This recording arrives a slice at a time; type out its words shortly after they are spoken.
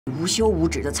无休无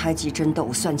止的猜忌争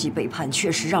斗、算计背叛，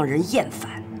确实让人厌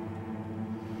烦。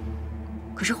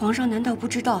可是皇上难道不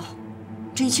知道，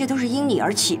这一切都是因你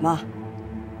而起吗？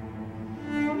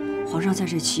皇上在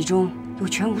这其中又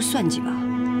全无算计吧？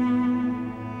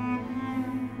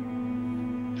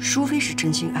淑妃是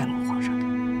真心爱慕皇上的，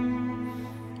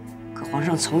可皇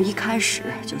上从一开始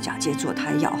就假借坐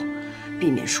胎药，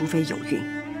避免淑妃有孕，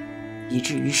以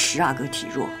至于12个体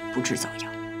弱，不治早夭。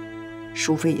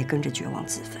淑妃也跟着绝望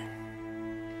自焚。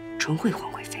纯惠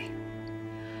皇贵妃，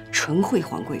纯惠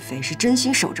皇贵妃是真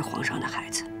心守着皇上的孩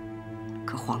子，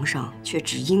可皇上却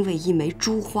只因为一枚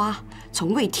珠花，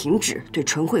从未停止对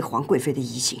纯惠皇贵妃的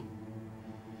疑心。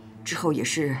之后也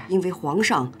是因为皇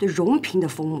上对荣嫔的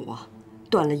疯魔，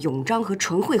断了永璋和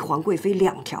纯惠皇贵妃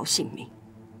2条性命。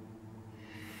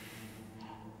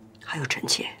还有臣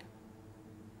妾，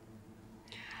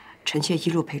臣妾一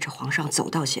路陪着皇上走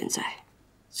到现在，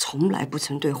从来不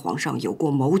曾对皇上有过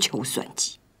谋求算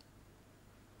计。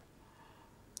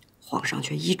皇上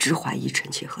却一直怀疑臣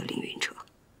妾和凌云彻，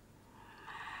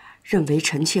认为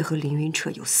臣妾和凌云彻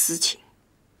有私情，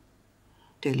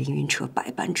对凌云彻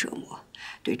百般折磨，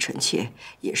对臣妾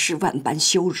也是万般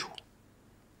羞辱。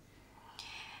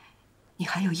你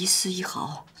还有一丝一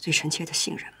毫对臣妾的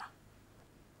信任吗？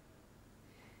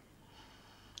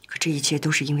可这一切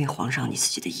都是因为皇上你自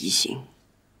己的疑心。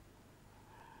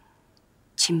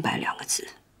清白2个字，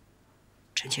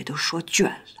臣妾都说倦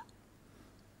了。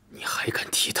你还敢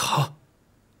提他？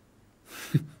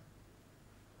哼！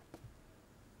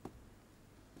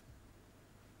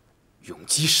永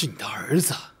基是你的儿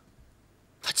子，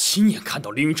他亲眼看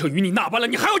到凌云彻与你那般了，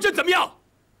你还要朕怎么样？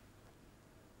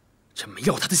朕没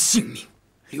要他的性命，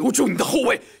留住你的后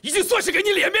位，已经算是给你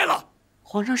脸面了。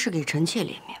皇上是给臣妾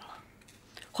脸面吗？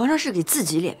皇上是给自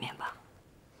己脸面吧？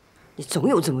你总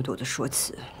有这么多的说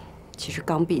辞。其实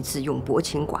刚愎自用、薄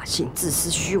情寡信、自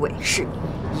私虚伪是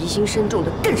你，疑心深重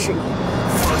的更是你。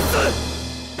放肆！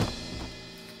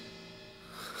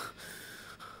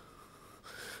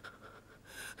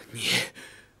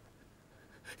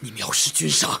你藐视君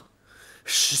上，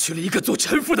失去了一个做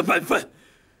臣妇的本分。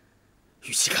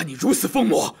与其看你如此疯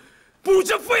魔，不如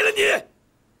朕废了你！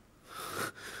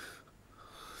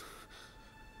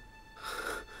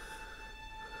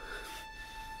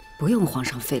不用皇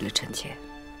上废了臣妾。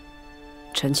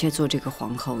臣妾做这个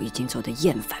皇后已经做得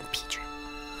厌烦疲倦，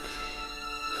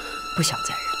不想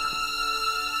再忍了。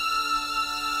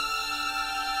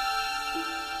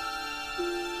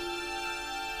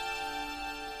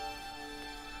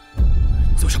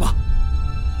做什么？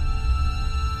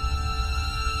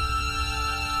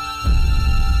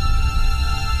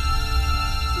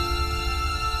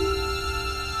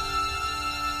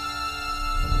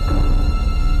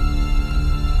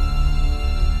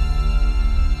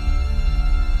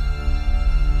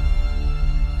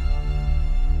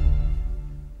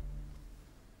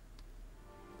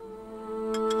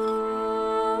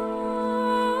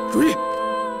如懿，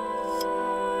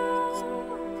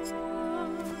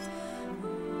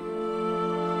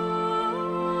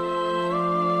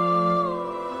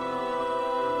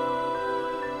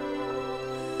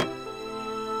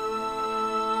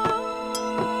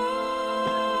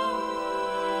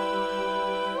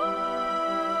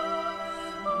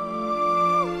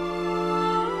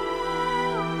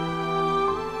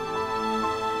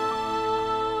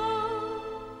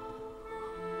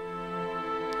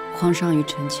皇上与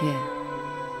臣妾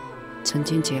曾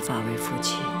经结发为夫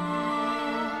妻，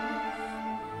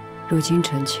如今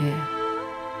臣妾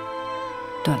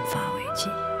断发为妻，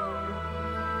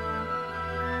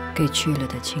给去了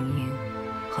的青樱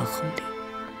和弘历。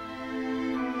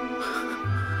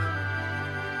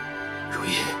如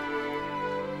懿，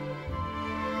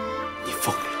你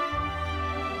疯了！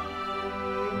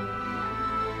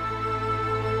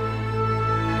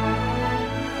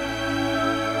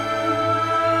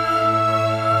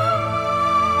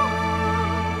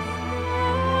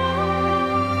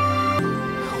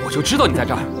我就知道你在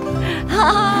这儿。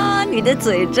哈哈，你的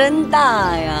嘴真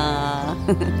大呀！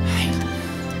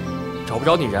找不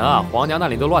着你人啊，皇娘那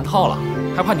里都乱套了，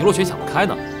还怕你落选想不开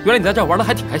呢。原来你在这儿玩的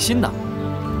还挺开心的。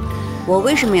我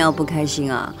为什么要不开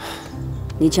心啊？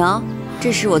你瞧，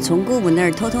这是我从姑母那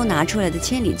儿偷偷拿出来的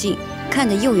千里镜，看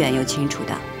得又远又清楚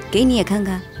的，给你也看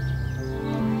看。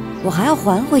我还要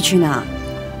还回去呢。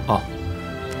哦。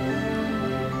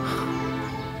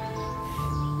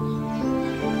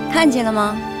看见了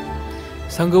吗？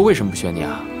三哥为什么不选你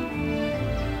啊？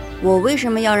我为什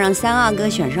么要让三阿哥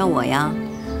选上我呀？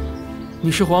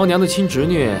你是皇娘的亲侄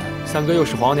女，三哥又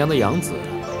是皇娘的养子，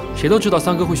谁都知道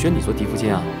三哥会选你做嫡福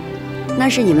晋啊。那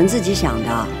是你们自己想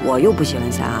的，我又不喜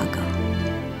欢三阿哥。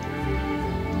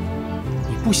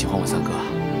你不喜欢我三哥啊？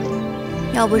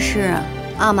要不是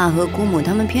阿玛和姑母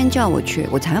他们偏叫我去，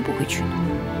我才不会去呢。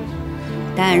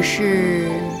但是，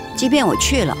即便我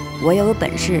去了，我也有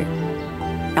本事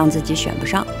让自己选不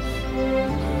上。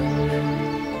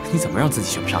你怎么让自己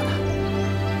选不上的？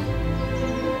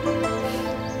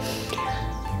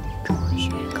出虚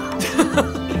宫，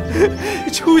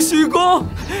出虚宫，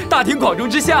大庭广众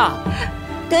之下。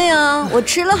对呀，我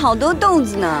吃了好多豆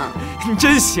子呢。你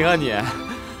真行啊你！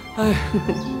哎，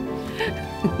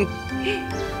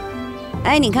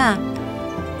哎，你看，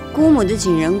姑母的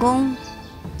景仁宫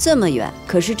这么远，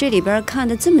可是这里边看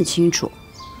得这么清楚。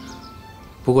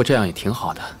不过这样也挺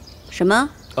好的。什么？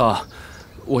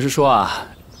我是说啊，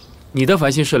你的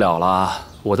烦心事了了，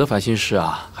我的烦心事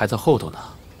啊还在后头呢。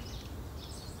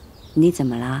你怎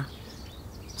么啦？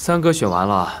三哥选完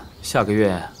了，下个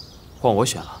月换我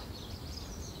选了。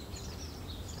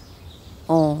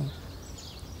哦。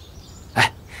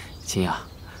哎，秦阳，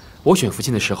我选福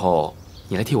晋的时候，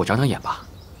你来替我长长眼吧。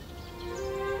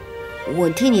我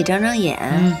替你长长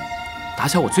眼。打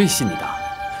小我最信你的，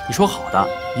你说好的，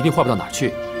一定坏不到哪儿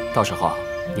去。到时候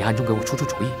你暗中给我出主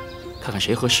意，看看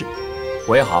谁合适，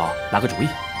我也好拿个主意。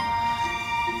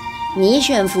你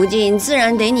选福晋，自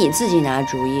然得你自己拿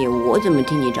主意，我怎么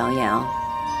替你长眼啊？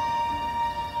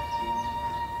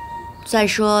再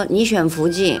说你选福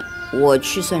晋，我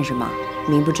去算什么？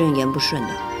名不正言不顺的。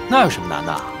那有什么难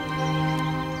的？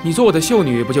你做我的秀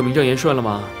女，不就名正言顺了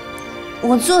吗？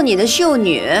我做你的秀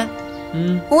女？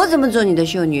我怎么做你的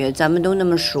秀女？咱们都那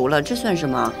么熟了，这算什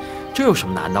么？这有什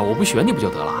么难的？我不选你不就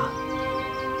得了？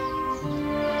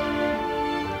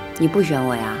你不选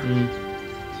我呀？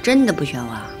真的不选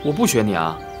我啊？我不选你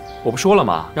啊！我不说了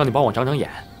吗？让你帮我长长眼。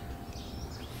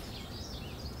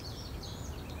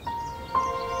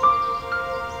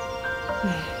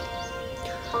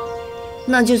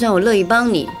那就算我乐意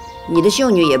帮你，你的秀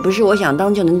女也不是我想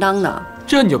当就能当的。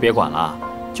这你就别管了。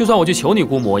就算我去求你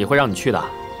姑母，也会让你去的。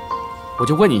我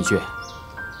就问你一句，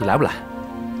你来不来？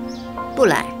不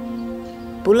来，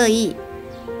不乐意。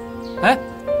哎，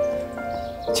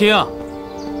青，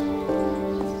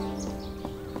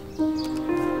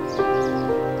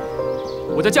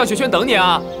我在降雪轩等你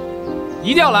啊，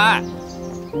一定要来。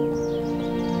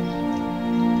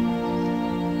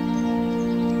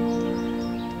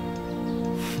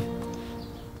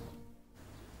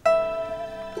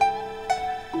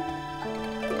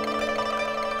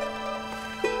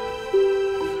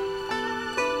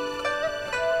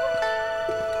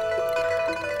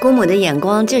姑母的眼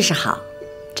光就是好，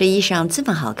这衣裳这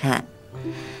么好看，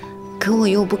可我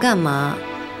又不干嘛，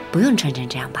不用穿成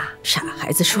这样吧？傻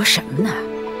孩子说什么呢？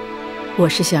我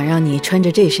是想让你穿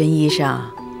着这身衣裳，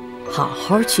好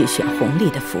好去选弘历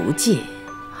的福晋。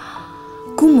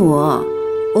姑母，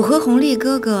我和弘历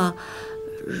哥哥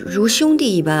如兄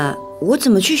弟一般，我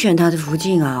怎么去选他的福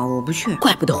晋啊？我不去。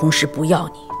怪不得弘时不要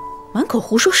你，满口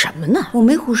胡说什么呢？我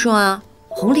没胡说啊，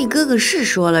弘历哥哥是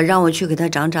说了让我去给他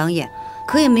长长眼，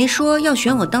可也没说要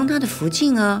选我当他的福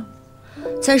晋啊。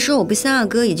再说我被三阿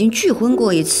哥已经拒婚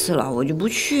过一次了，我就不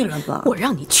去了吧。我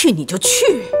让你去你就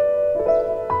去。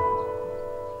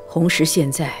弘时现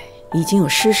在已经有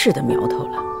失势的苗头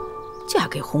了，嫁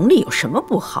给弘历有什么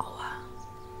不好啊？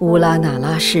乌拉那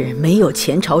拉氏没有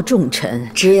前朝重臣，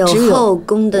只有后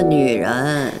宫的女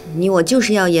人。你我就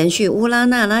是要延续乌拉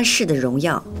那拉氏的荣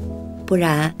耀，不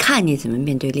然看你怎么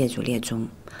面对列祖列宗。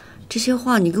这些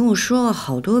话你跟我说了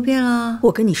好多遍了。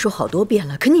我跟你说好多遍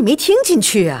了，可你没听进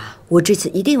去啊。我这次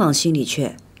一定往心里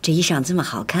去。这衣裳这么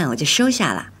好看，我就收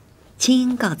下了。青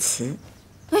音告辞。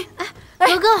哥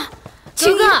哥，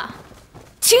青哥，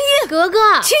青音，哥哥，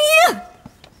青音。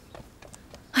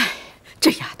哎，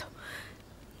这丫头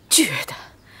倔的。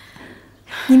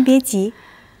您别急，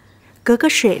格格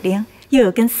水灵，又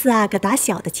有跟四阿哥打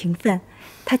小的情分，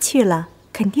他去了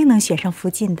肯定能选上福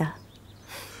晋的。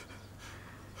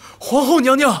皇后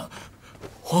娘娘，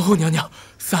皇后娘娘，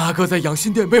三阿哥在养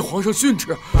心殿被皇上训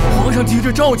斥，皇上急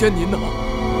着召见您呢。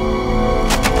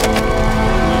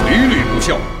屡屡不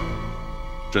孝，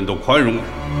朕都宽容你。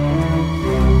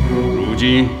如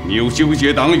今你又纠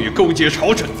结党羽，勾结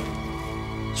朝臣，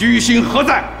居心何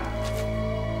在？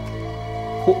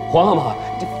皇阿玛，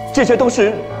这些都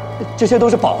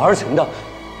是宝儿成的。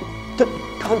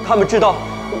他们知道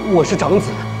我是长子，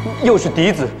又是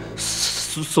嫡子，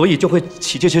所以就会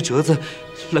起这些折子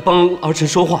来帮儿臣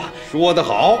说话。说得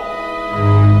好。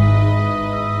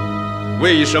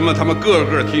为什么他们个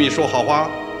个替你说好话？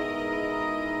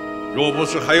若不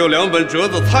是还有2本折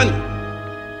子参与，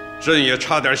朕也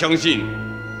差点相信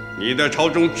你在朝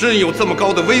中真有这么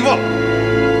高的威望。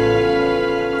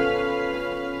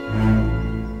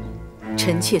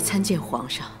臣妾参见皇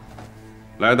上。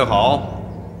来得好，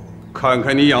看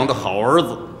看你养的好儿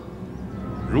子，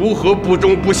如何不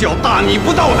忠不孝、大逆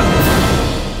不道的。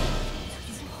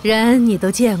人你都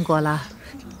见过了，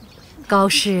高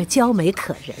氏娇美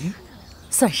可人，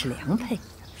算是良配。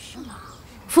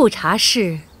富察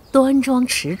氏端庄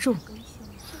持重，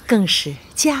更是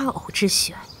佳偶之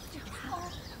选。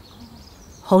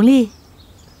弘历，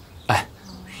哎，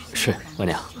是额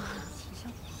娘。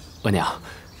额娘，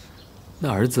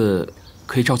那儿子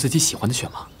可以照自己喜欢的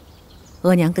选吗？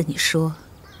额娘跟你说，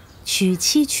娶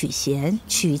妻娶贤，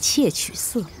娶妾娶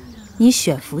色，你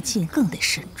选福晋更得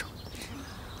慎重。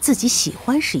自己喜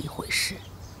欢是一回事，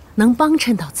能帮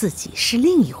衬到自己是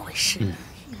另一回事。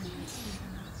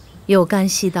又干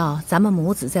系到咱们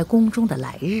母子在宫中的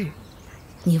来日，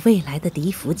你未来的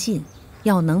嫡福晋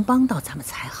要能帮到咱们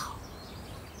才好。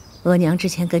额娘之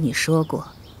前跟你说过，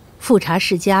富察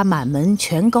氏家满门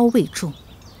权高位重，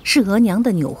是额娘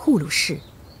的钮祜禄氏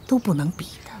都不能比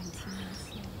的。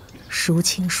孰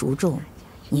轻孰重，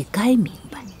你该明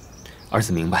白。儿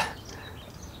子明白。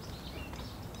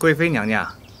贵妃娘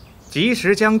娘，吉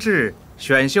时将至，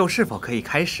选秀是否可以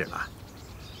开始了？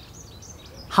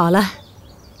好了，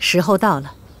时候到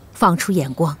了，放出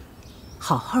眼光，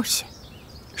好好选。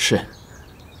是。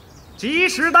吉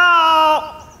时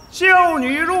到，秀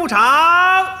女入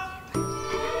场。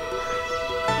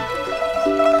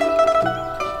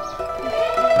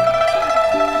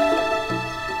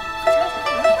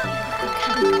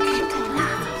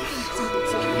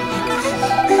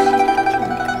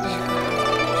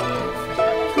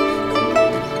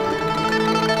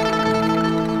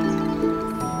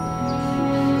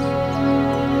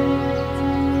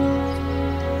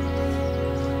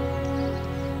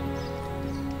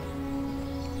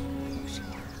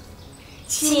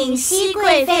请熹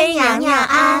贵妃娘娘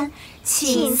安，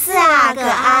请四阿哥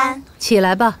安。起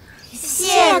来吧。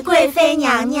谢贵妃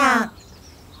娘娘。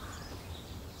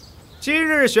今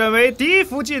日选为嫡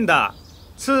福晋的，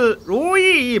赐如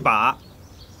意一把；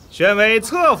选为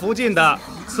侧福晋的，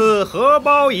赐荷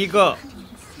包一个；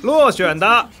落选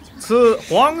的，赐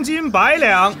黄金100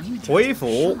两回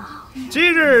府。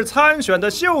今日参选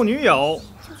的秀女有：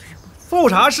富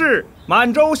察氏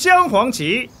满洲镶黄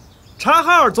旗察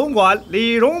哈尔总管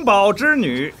李荣宝之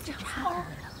女，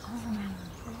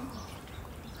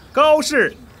高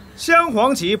氏镶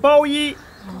黄旗包衣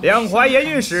两淮盐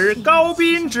运使高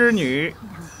斌之女，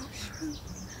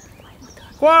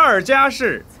瓜尔佳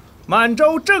氏满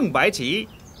洲正白旗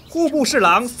户部侍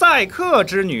郎赛克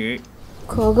之女。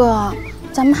格格，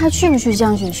咱们还去不去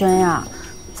降雪轩呀？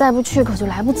再不去可就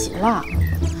来不及了。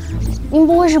您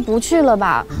不会是不去了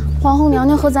吧？皇后娘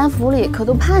娘和咱府里可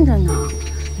都盼着呢。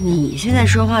你现在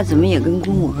说话怎么也跟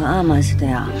公母和阿玛似的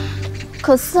呀？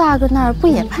可四阿哥那儿不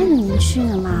也盼着您去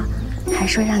呢吗？还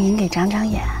说让您给长长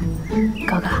眼。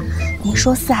哥哥，您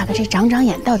说四阿哥这长长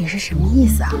眼到底是什么意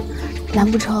思啊？难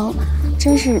不成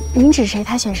真是您指谁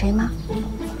他选谁吗？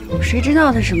谁知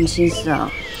道他什么心思啊？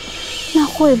那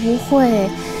会不会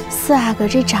四阿哥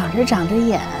这长着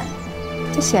眼，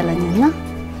就选了您呢？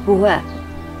不会，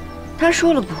他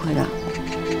说了不会的。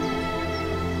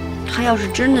他要是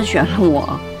真的选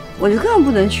了我就更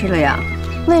不能去了呀。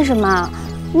为什么？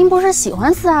您不是喜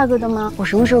欢四阿哥的吗？我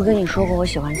什么时候跟你说过我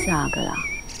喜欢四阿哥的？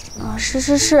啊，是，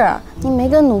您没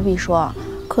跟奴婢说，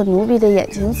可奴婢的眼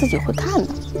睛自己会看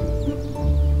的。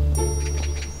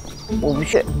我不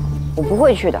去，我不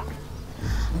会去的。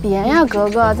别呀，格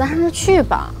格，咱还是去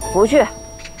吧。不去。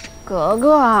格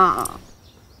格。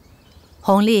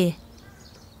弘历，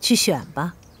去选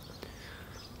吧。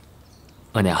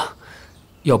额娘，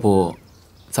要不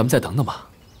咱们再等等吧。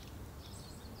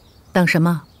等什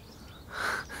么？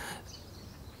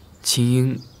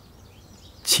青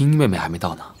英妹妹还没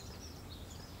到呢。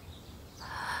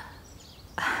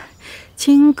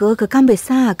青英格格刚被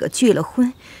三阿哥拒了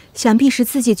婚，想必是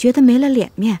自己觉得没了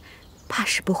脸面，怕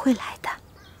是不会来的。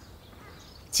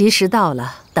吉时到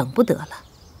了，等不得了，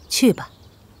去吧，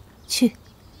去。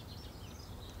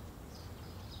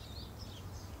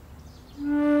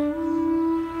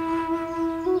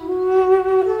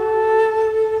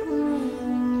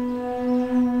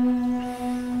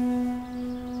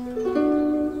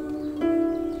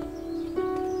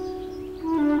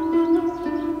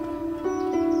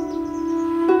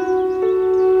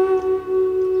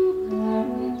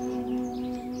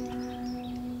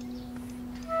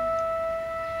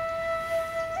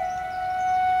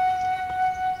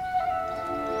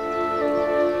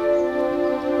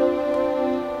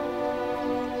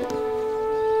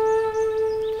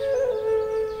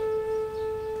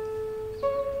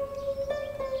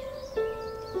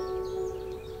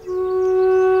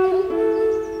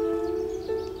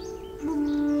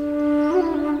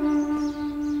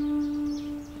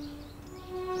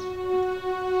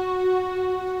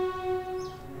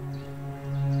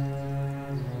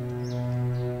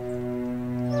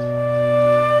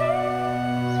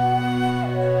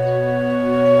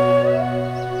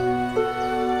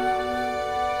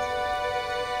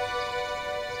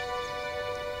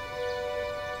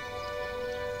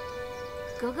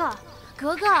格格，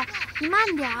格格，你慢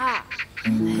点儿。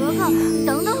格格，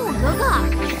等等我，格格。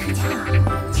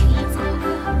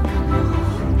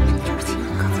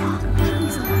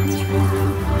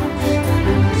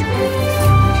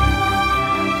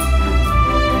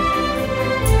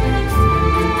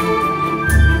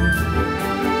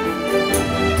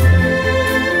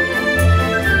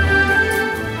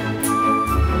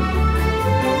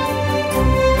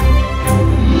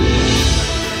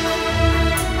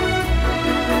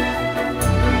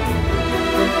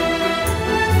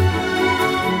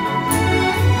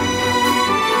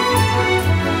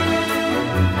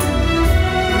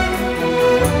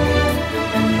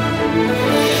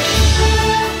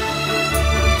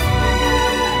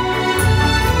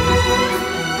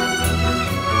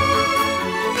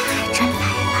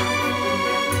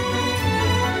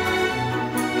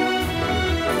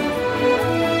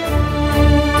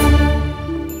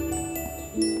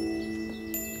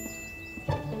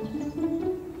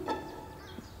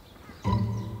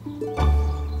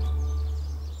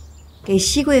给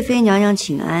熹贵妃娘娘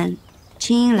请安，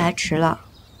青音来迟了。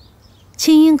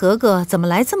青音格格怎么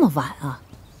来这么晚啊？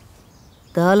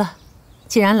得了，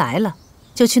既然来了，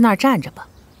就去那儿站着吧。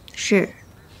是。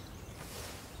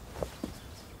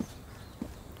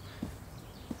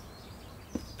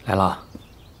来了。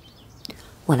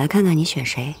我来看看你选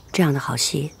谁，这样的好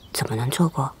戏怎么能错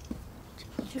过？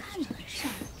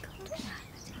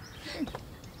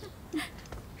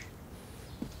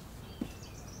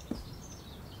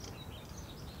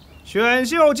选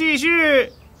秀继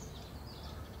续。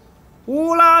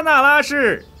乌拉那拉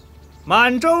氏，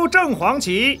满洲正黄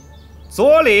旗，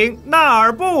左领纳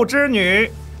尔布之女。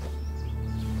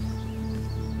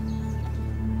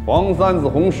皇三子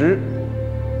弘时，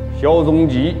萧宗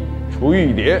吉出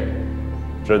玉蝶，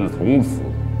朕从此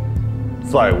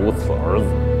再无此儿子。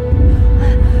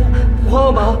皇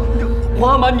阿玛，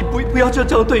皇阿玛，你不要这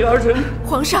样对儿臣。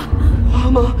皇上，皇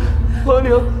阿玛，皇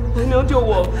娘救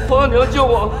我！皇娘救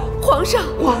我！皇上，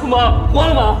皇阿玛，皇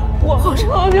阿玛，皇上，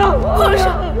皇娘，皇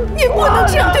上，您不能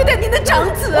这样对待您的长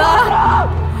子啊！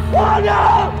皇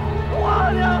娘，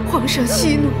皇娘，皇上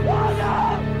息怒，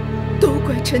都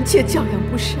怪臣妾教养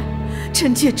不善，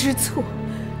臣妾知错，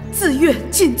自愿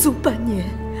禁足半年。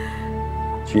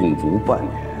禁足半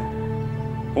年，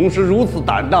弘时如此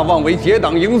胆大妄为，结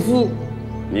党营私，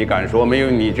你敢说没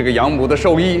有你这个养母的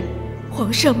授意？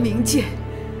皇上明鉴，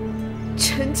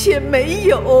臣妾没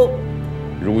有。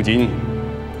如今，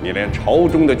你连朝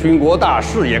中的军国大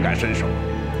事也敢伸手，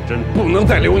朕不能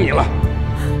再留你了。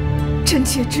臣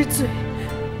妾知罪，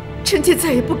臣妾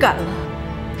再也不敢了。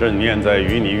朕念在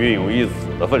与你孕有一子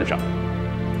的份上，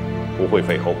不会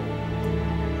废后，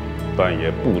但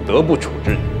也不得不处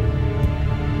置你。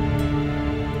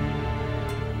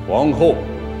皇后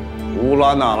乌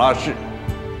拉那拉氏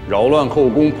扰乱后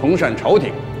宫，彭擅朝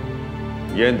廷，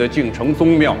焉得敬承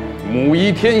宗庙，母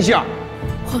仪天下。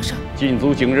皇上，禁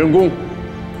足景仁宫，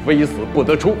非死不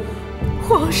得出。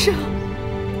皇上，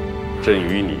朕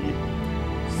与你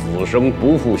死生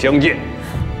不复相见。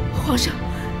皇上，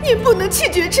您不能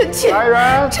弃绝臣妾。来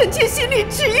人！臣妾心里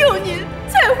只有您，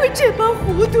才会这般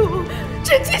糊涂。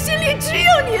臣妾心里只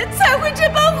有您，才会这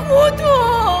般糊涂。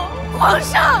皇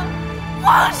上，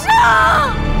皇上，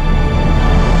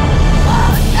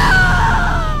皇上！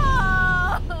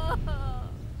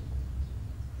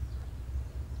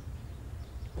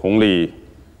弘历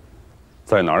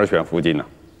在哪儿选福晋呢？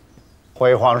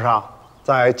回皇上，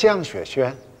在降雪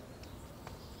轩。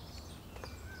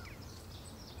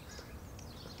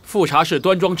富察氏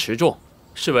端庄持重，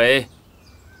是为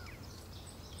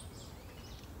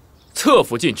侧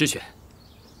福晋之选，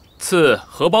赐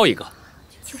荷包一个。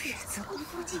就是侧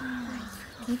福晋，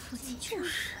离福晋就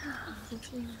是啊。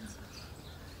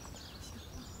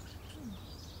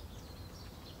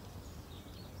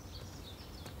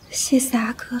谢谢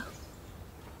阿哥。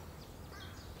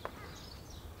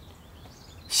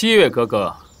熹月格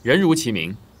格人如其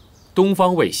名，东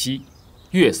方未晞，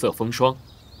月色风霜。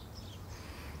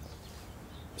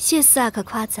谢四阿哥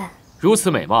夸赞。如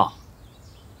此美貌，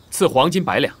赐黄金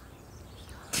100两。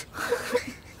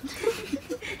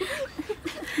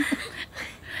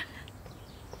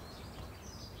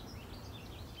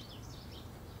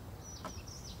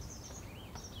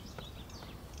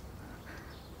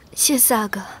谢四阿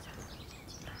哥。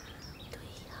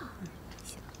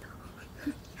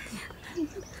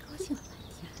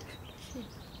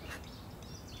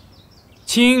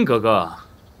青音格格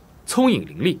聪颖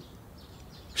伶俐，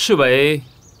是为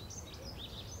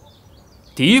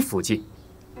嫡福晋，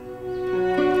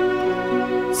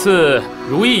赐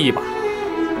如意一把。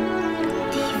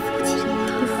嫡福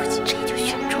晋，这就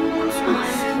选中了。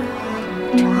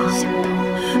真没想到。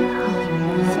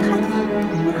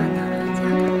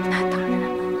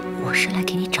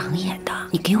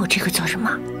这个做什么？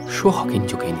说好给你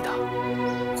就给你的。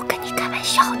我跟你开玩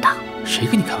笑的。谁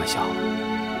跟你开玩笑？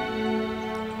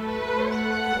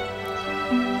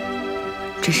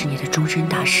这是你的终身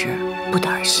大事，不得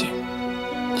而谢。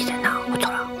你得拿，我走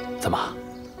了。怎么，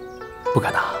不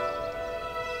敢拿？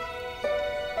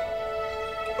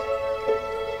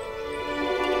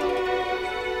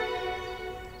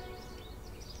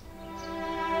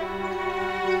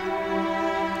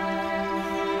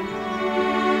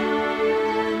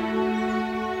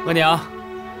额娘，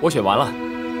我选完了。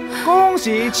恭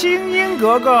喜清音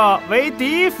格格为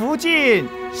嫡福晋，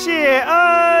谢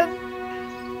恩。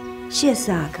谢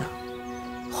四阿哥。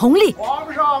弘历，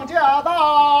皇上驾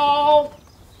到。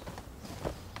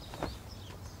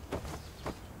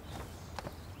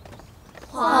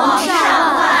皇上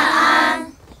万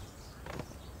安。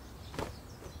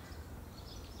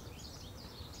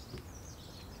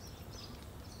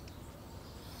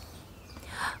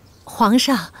皇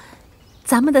上，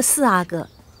咱们的四阿哥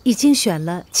已经选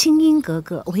了清音格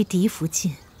格为嫡福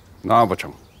晋。那不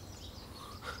成？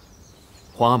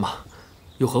皇阿玛，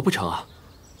有何不成啊？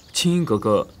清音格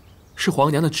格是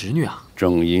皇娘的侄女啊。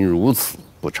正因如此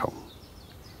不成。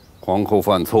皇后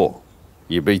犯错，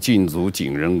已被禁足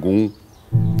景仁宫，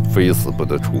非死不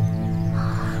得出。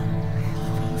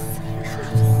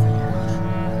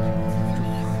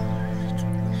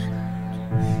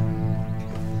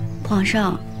皇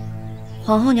上，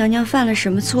皇后娘娘犯了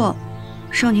什么错，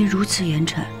让您如此严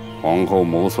惩？皇后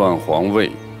谋篡皇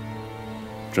位，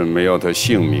朕没要她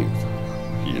性命，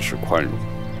以示宽容。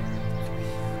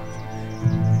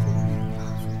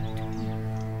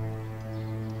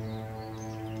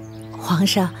皇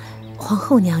上，皇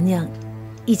后娘娘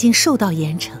已经受到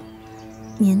严惩，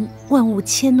您万勿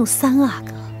迁怒三阿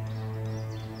哥。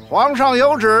皇上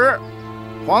有旨，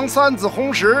皇三子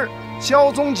弘时、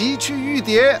萧宗吉去玉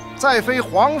蝶，再非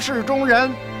皇室中人。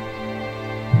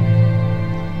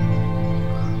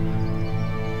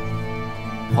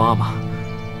皇阿玛，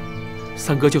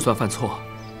三哥就算犯错，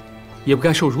也不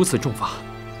该受如此重罚。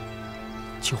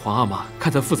请皇阿玛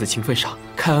看在父子情分上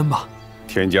开恩吧。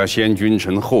天家先君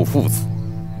臣后父子，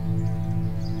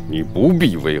你不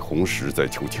必为弘时再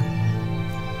求情。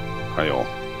还有，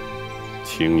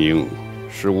青英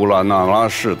是乌拉那拉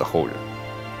氏的后人，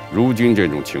如今这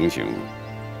种情形，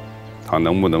他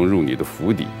能不能入你的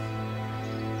府邸，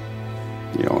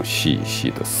你要细细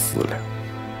的思量。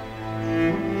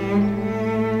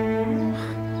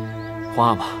皇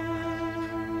阿玛，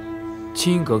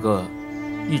清音格格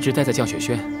一直待在降雪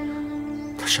轩，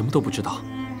她什么都不知道，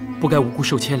不该无故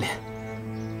受牵连。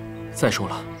再说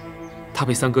了，她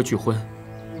被三哥拒婚，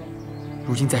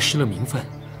如今再失了名分，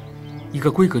一个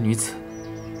闺阁女子，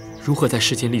如何在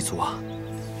世间立足啊？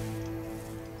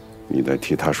你在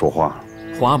替她说话。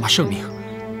皇阿玛圣明，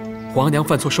皇娘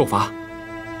犯错受罚，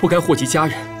不该祸及家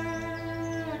人。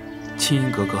清音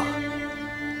格格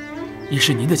也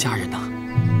是您的家人呐。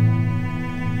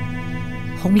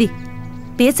弘历，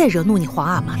别再惹怒你皇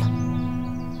阿玛了。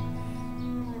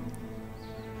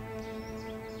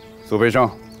左陪上，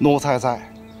奴才在。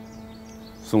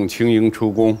送青英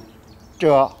出宫。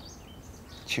这，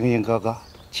青英哥哥，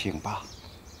请吧。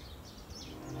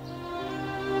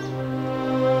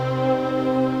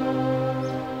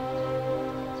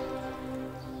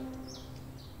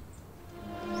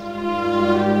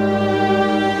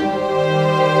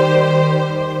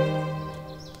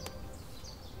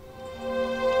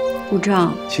姑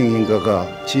丈，青英哥哥，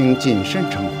请谨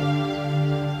慎称呼。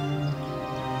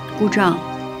姑丈，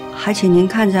还请您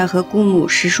看在和姑母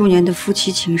10数年的夫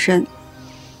妻情深，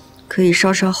可以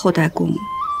稍稍厚待姑母。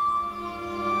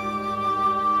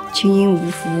青英无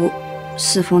福，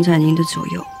侍奉在您的左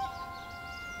右，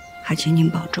还请您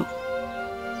保重。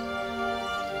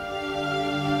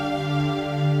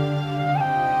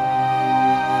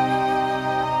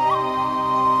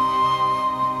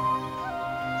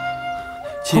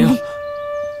弘历，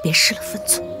别失了分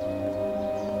寸。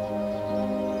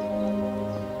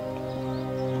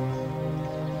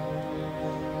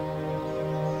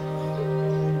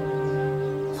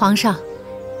皇上，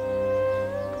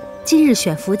今日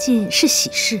选福晋是喜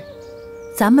事，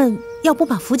咱们要不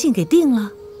把福晋给定了？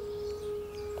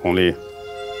弘历，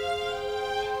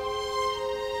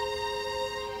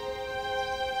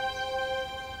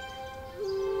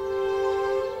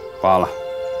罢了。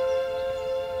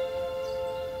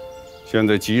现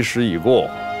在吉时已过，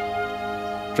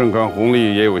朕看弘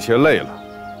历也有些累了，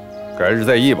改日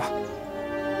再议吧。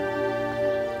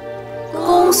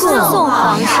恭送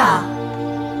皇上。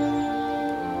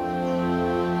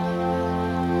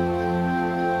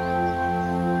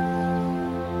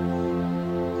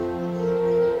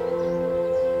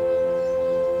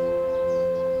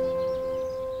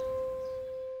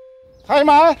开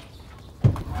门！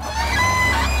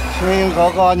青云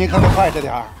哥哥，你可得快着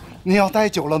点儿，你要待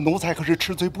久了，奴才可是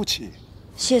吃罪不起。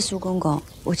谢苏公公，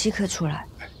我即刻出来。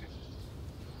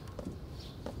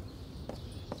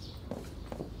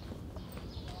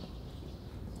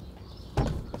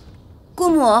姑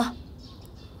母，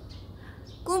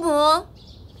姑母，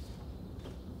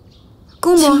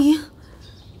姑母，青英，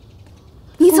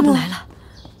你怎么来了？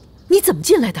你怎么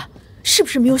进来的？是不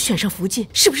是没有选上福晋？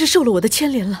是不是受了我的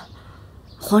牵连了？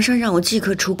皇上让我即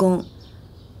刻出宫。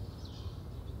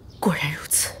果然如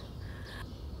此，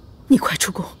你快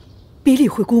出宫，别理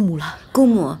会姑母了。姑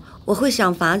母，我会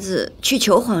想法子去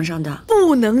求皇上的。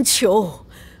不能求，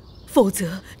否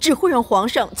则只会让皇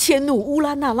上迁怒乌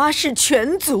拉那拉氏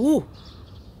全族。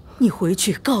你回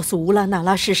去告诉乌拉那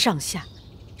拉氏上下，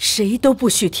谁都不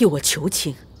许替我求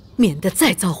情，免得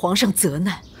再遭皇上责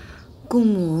难。姑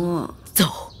母，走，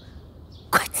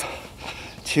快走！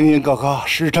青云哥哥，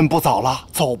时辰不早了，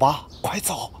走吧，快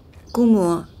走！姑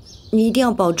母，你一定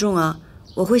要保重啊！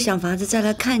我会想法子再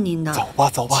来看您的。走吧，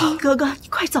走吧。青云哥哥，你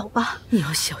快走吧，你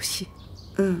要小心。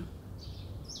嗯。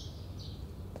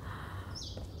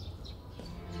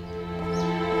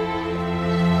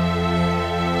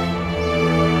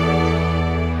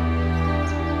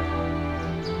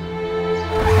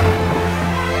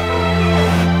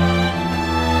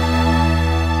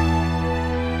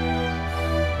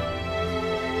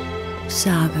4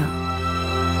阿哥，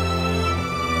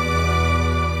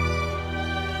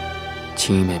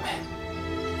青衣妹妹，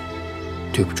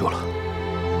对不住了。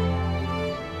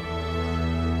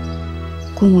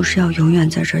姑母是要永远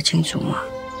在这儿禁足吗？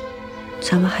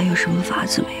咱们还有什么法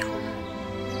子没有？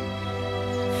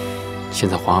现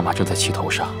在皇阿玛正在气头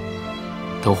上，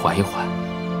等缓一缓，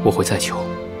我会再求。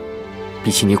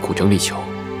比起你苦争力求，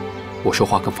我说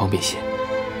话更方便些。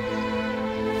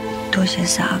多谢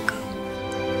4阿哥。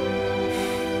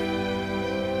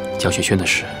江雪轩的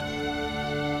事，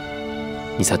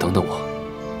你再等等我，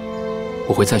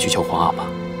我会再去求皇阿玛，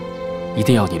一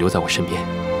定要你留在我身边。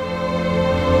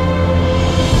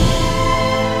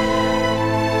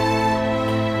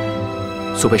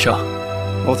苏培盛，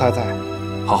奴才在，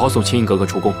好好送青英哥哥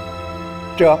出宫。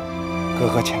这，哥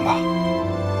哥请吧。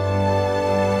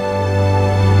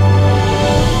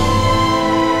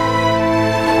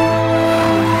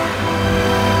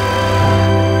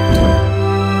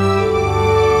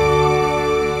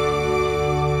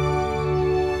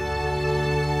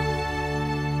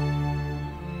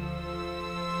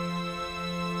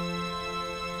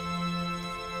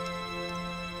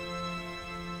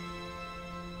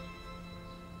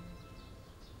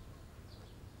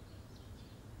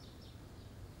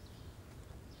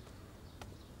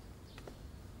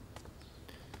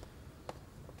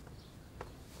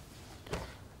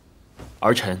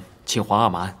儿臣请皇阿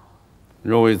玛安。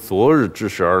若为昨日之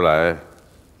事而来，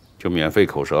就免费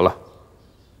口舌了。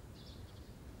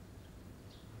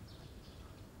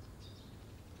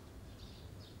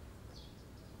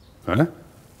嗯，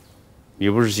你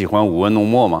不是喜欢舞文弄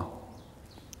墨吗？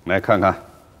来看看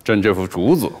朕这幅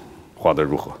竹子画得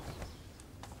如何？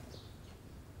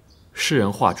世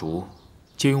人画竹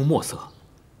皆用墨色，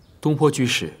东坡居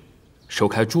士首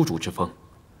开朱竹之风。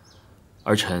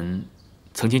儿臣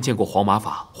曾经见过黄马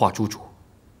法画朱竹。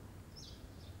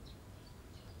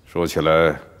说起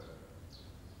来，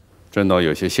朕倒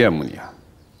有些羡慕你啊。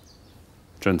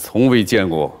朕从未见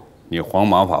过你黄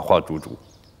马法画朱竹。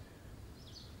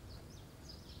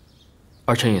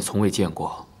儿臣也从未见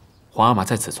过皇阿玛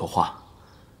在此作画，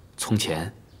从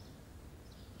前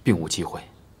并无机会。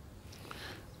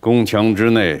宫墙之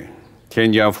内，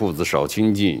天家父子少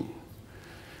亲近，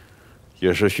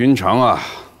也是寻常啊。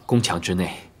宫墙之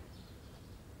内，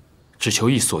只求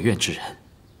一所愿之人，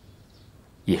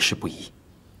也是不易。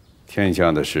天下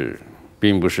的事，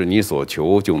并不是你所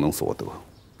求就能所得。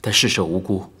但事涉无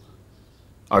辜，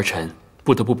儿臣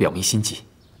不得不表明心迹。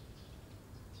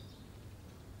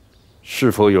是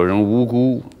否有人无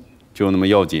辜，就那么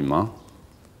要紧吗？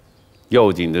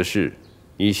要紧的是，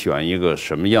你选一个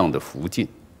什么样的福晋。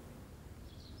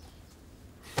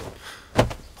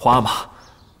皇阿玛，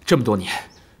这么多年，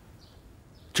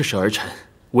这是儿臣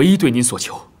唯一对您所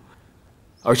求。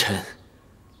儿臣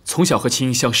从小和青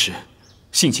英相识，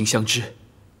性情相知。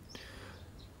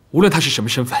无论他是什么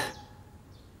身份，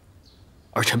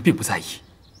儿臣并不在意。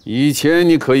以前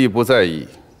你可以不在意，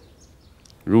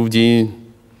如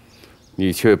今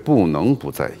你却不能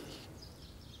不在意。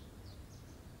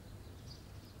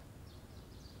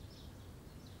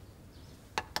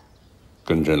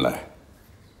跟朕来。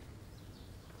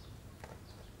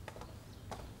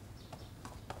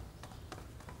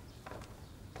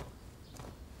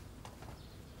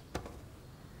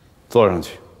坐上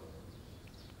去。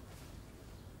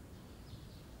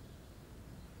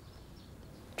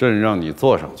朕让你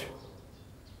坐上去。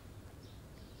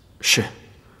是。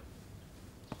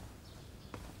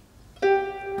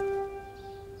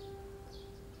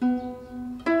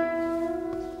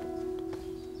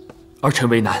儿臣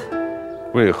为难。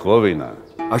为何为难？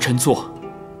儿臣坐，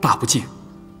大不敬；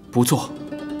不坐，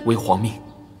为皇命。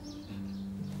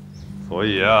所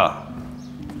以啊，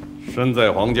身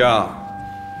在皇家，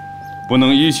不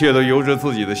能一切都由着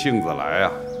自己的性子来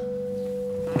啊。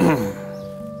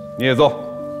你也坐。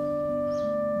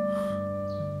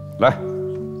来。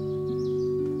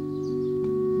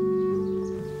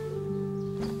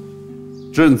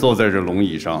朕坐在这龙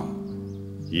椅上，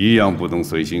一样不能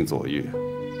随心所欲。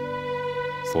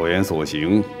所言所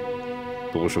行，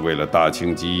都是为了大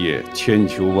清基业，千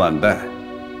秋万代。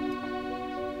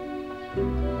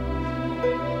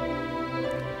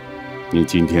你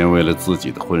今天为了自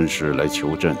己的婚事来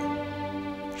求朕，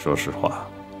说实话，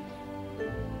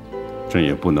朕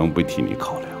也不能不替你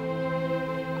考量。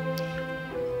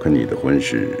可你的婚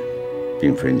事，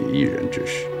并非你一人之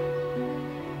事。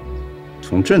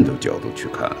从朕的角度去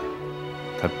看，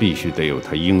他必须得有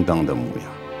他应当的模样。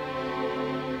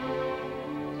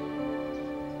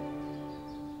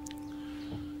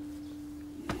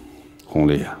弘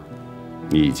历啊，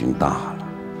你已经大了，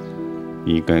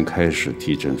你该开始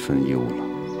替朕分忧了。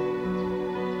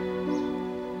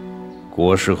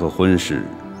国事和婚事，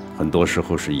很多时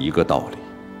候是一个道理，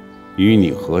与你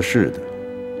合适的，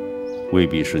未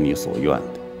必是你所愿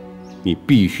的；你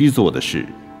必须做的事，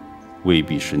未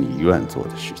必是你愿做的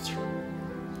事情。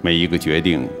每一个决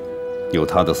定，有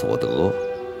它的所得，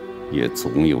也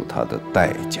总有它的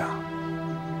代价。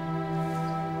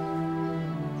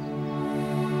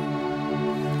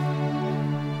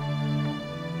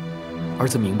儿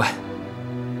子明白，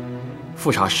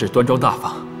富察氏端庄大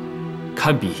方，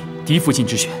堪比嫡福晋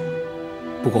之选。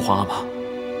不过皇阿玛，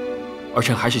儿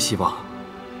臣还是希望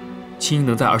青英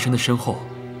能在儿臣的身后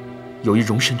有一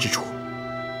容身之处。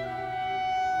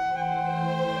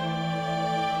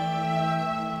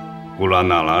乌拉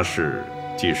那拉氏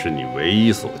既是你唯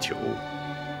一所求，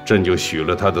朕就许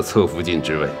了他的侧福晋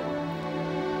之位。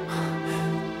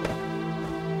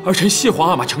儿臣谢皇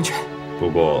阿玛成全。不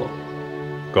过，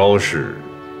高氏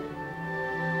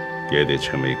也得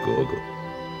成为格格。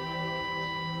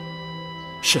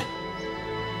是。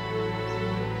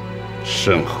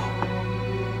甚好。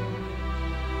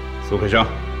苏培生，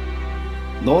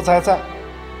奴才在。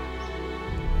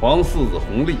皇四子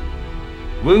弘历，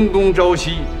温公朝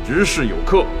夕，执事有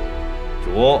客，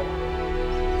着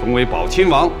封为宝亲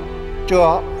王。这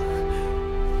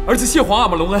儿子谢皇阿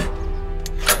玛隆恩。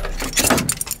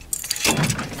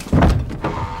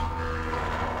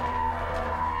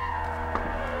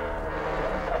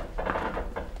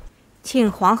请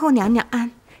皇后娘娘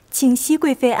安，请熹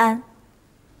贵妃安。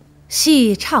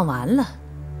戏唱完了，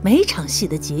每场戏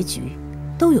的结局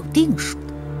都有定数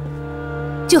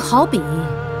的。就好比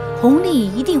弘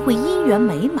历一定会姻缘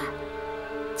美满，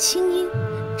青英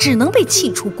只能被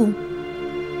弃出宫，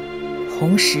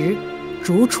弘时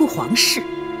逐出皇室，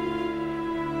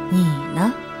你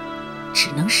呢，只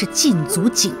能是禁足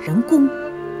景仁宫，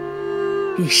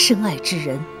与深爱之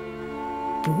人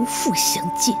不复相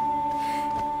见。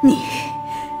你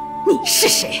是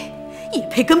谁？也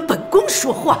配跟本宫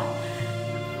说话？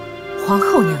皇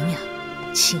后娘娘，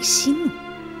请息怒。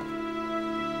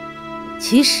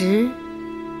其实，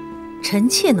臣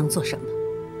妾能做什么？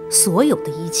所有的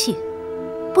一切，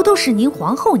不都是您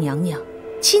皇后娘娘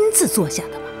亲自做下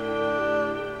的吗？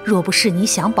若不是你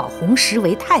想保弘时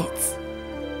为太子，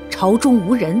朝中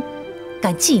无人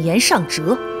敢进言上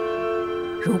折；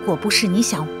如果不是你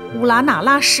想乌拉那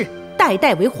拉氏代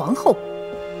代为皇后，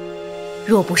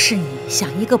若不是你想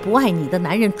一个不爱你的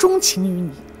男人钟情于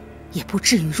你，也不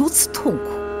至于如此痛苦。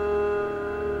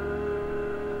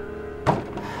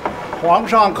皇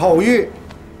上口谕：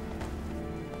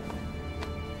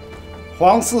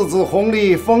皇四子弘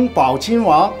历封宝亲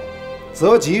王，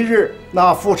择吉日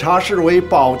纳富察氏为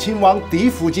宝亲王嫡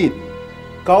福晋，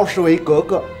高氏为格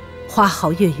格。花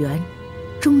好月圆，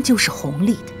终究是弘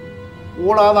历的。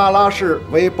乌拉那拉氏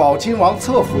为宝亲王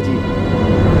侧福晋。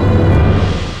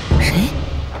谁？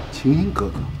青英哥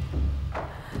哥。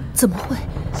怎么会？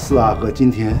四阿哥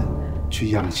今天去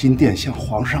养心殿向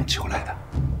皇上求来的，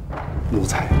奴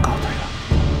才告退了。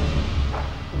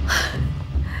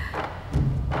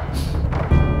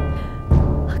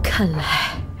看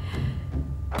来，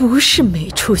不是每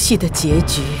出戏的结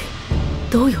局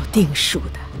都有定数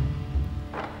的。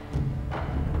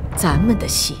咱们的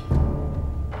戏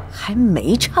还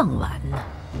没唱完呢。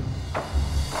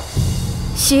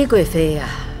熹贵妃呀，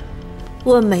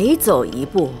我每走一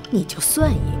步你就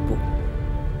算一步，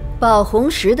宝红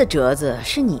石的折子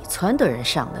是你撺掇人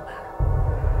上的吧？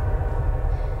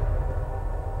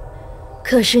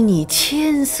可是你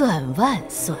千算万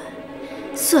算，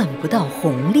算不到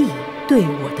弘历对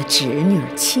我的侄女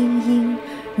青樱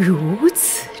如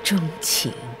此钟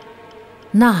情。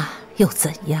那又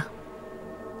怎样？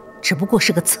只不过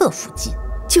是个侧福晋。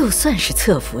就算是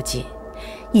侧福晋，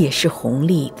也是弘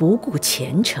历不顾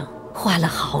前程，花了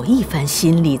好一番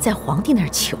心力在皇帝那儿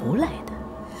求来的。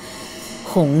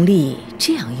弘历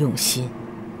这样用心，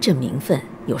这名分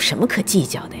有什么可计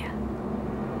较的呀？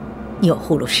钮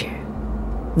祜禄氏，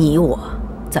你我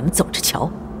咱们走着瞧。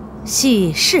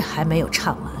戏是还没有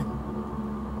唱完，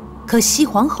可惜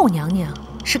皇后娘娘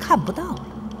是看不到了。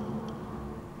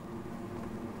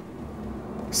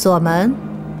锁门，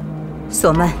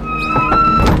锁门。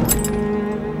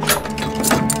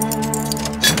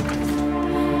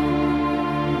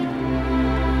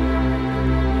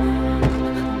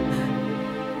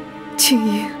青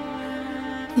樱，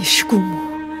你是姑母，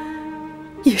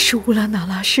也是乌拉那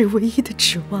拉氏唯一的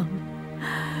指望了。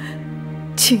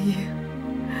青樱，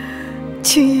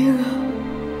青樱啊！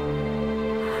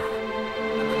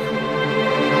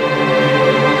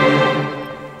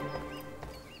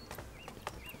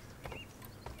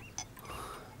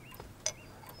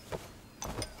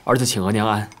儿子请额娘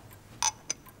安。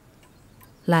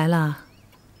来了。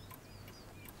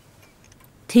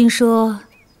听说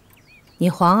你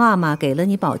皇阿玛给了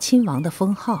你宝亲王的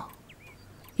封号，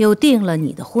又定了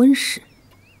你的婚事，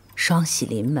双喜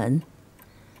临门。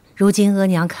如今额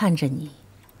娘看着你，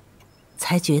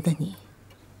才觉得你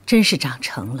真是长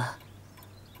成了。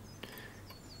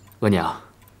额娘，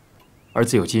儿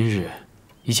子有今日，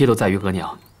一切都在于额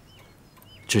娘。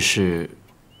只是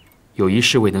有一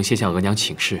事未能先向额娘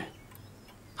请示，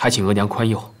还请额娘宽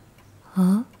宥。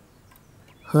啊？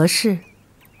何事？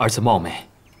儿子冒昧，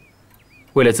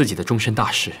为了自己的终身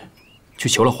大事，去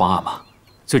求了皇阿玛，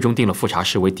最终定了富察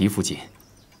氏为嫡福晋，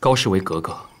高氏为格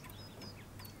格，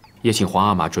也请皇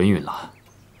阿玛准允了，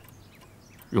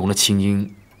容了青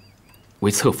樱为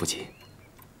侧福晋。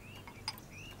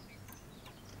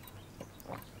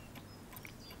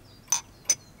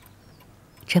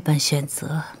这般选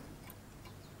择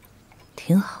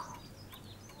挺好。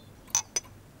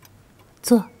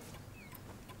坐。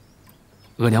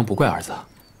额娘不怪儿子。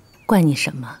怪你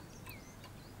什么？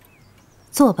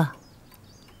坐吧。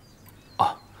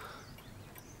啊，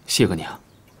谢额娘。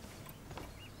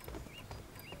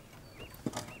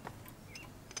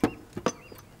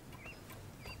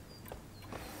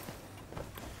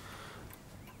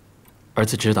儿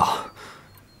子知道，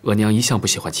额娘一向不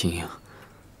喜欢青樱。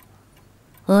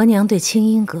额娘对青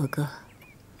樱格格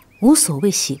无所谓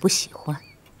喜不喜欢，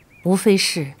无非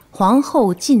是皇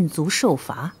后禁足受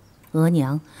罚，额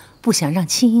娘不想让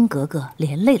青樱格格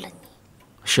连累了你。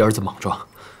是儿子莽撞，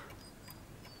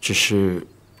只是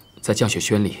在降雪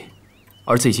轩里，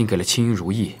儿子已经给了青樱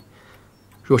如意，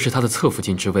若是他的侧福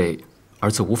晋之位，儿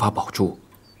子无法保住，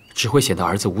只会显得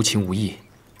儿子无情无义。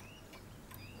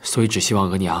所以只希望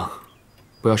额娘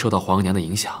不要受到皇额娘的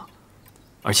影响，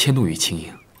而迁怒于青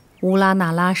樱。乌拉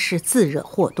那拉氏自惹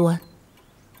祸端，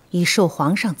已受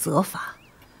皇上责罚。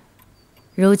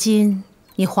如今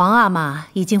你皇阿玛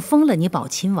已经封了你宝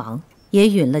亲王，也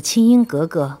允了青樱格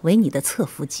格为你的侧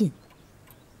福晋。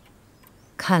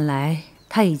看来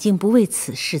他已经不为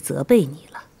此事责备你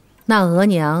了，那额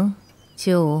娘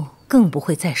就更不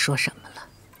会再说什么了。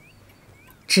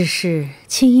只是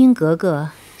青樱格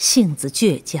格性子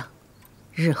倔强，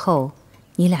日后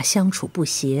你俩相处不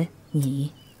协，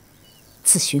你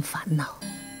自寻烦恼。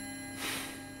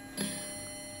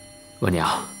额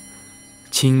娘，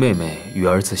青樱妹妹与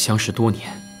儿子相识多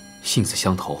年，性子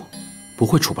相投，不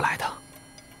会处不来的。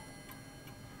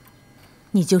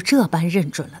你就这般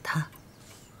认准了她，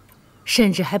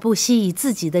甚至还不惜以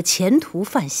自己的前途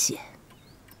犯险，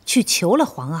去求了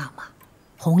皇阿玛。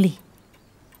弘历，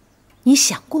你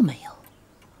想过没有？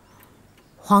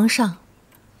皇上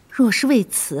若是为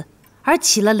此而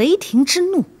起了雷霆之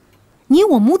怒，你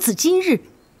我母子今日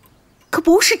可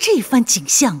不是这番景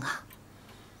象啊！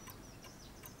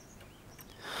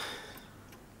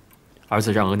儿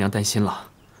子让额娘担心了，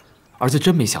儿子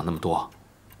真没想那么多，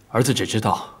儿子只知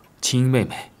道青樱妹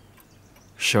妹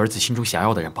是儿子心中想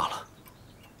要的人罢了。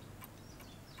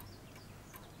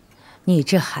你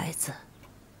这孩子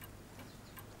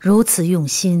如此用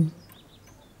心，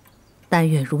但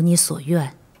愿如你所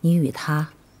愿，你与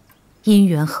他姻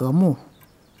缘和睦。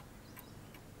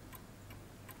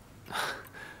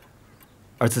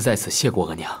儿子在此谢过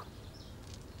额娘。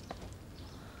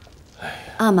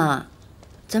阿玛，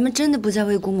咱们真的不再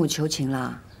为姑母求情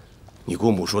了。你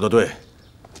姑母说的对，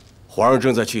皇上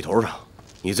正在气头上，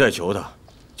你再求他，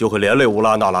就会连累乌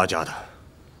拉那拉家的。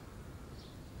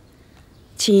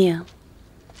秦英，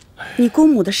你姑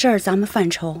母的事儿咱们犯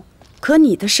愁，可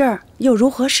你的事儿又如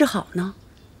何是好呢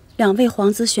？2位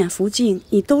皇子选福晋，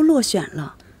你都落选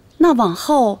了，那往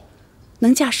后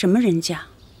能嫁什么人家？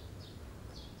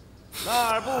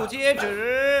那儿不接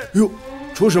旨。哟，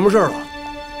出什么事儿了？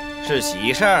是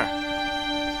喜事儿。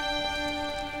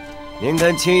您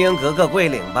跟青英格格跪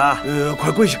领吧。快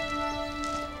跪下。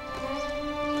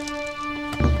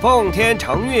奉天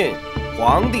承运，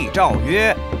皇帝诏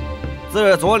曰：自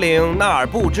日左领纳尔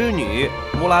布之女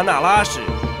乌拉那拉氏，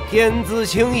天资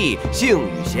清逸，性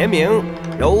语贤明，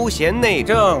柔贤内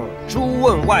政，书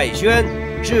问外宣，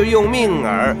致用命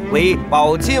耳为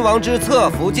保亲王之侧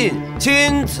福晋，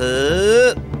钦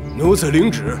此。奴才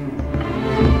领旨。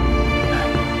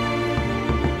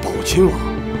保亲王？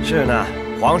是呢，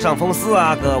皇上封4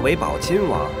阿哥为保亲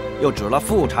王，又指了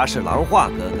富察氏郎华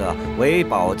格格为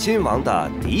保亲王的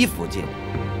嫡福晋。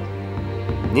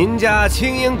您家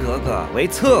青英格格为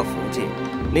侧福晋，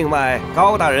另外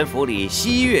高大人府里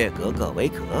西岳格格为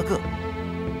格格。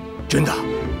真的？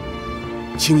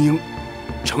青英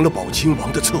成了保亲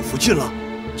王的侧福晋了？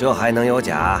这还能有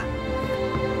假？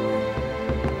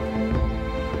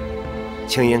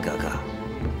青英格格，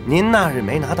您那日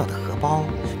没拿到的荷包，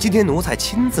今天奴才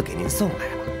亲自给您送来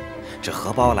了。这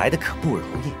荷包来的可不容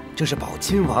易，这是保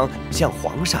亲王向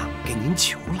皇上给您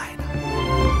求来的。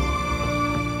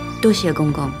多谢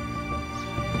公公。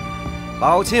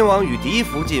保亲王与嫡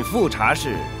福晋富察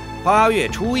氏8月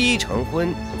初1成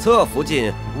婚，侧福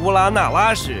晋乌拉那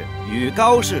拉氏与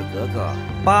高氏格格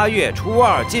8月初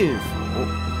2进府。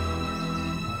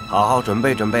好好准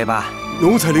备准备吧。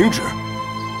奴才领旨。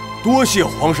多谢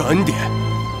皇上恩典。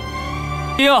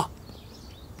英，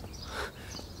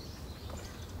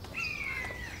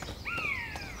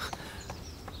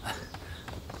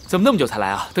怎么那么久才来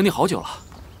啊？等你好久了。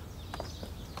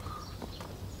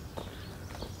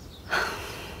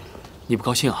你不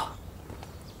高兴啊？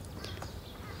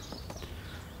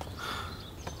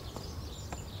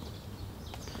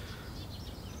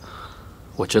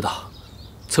我知道，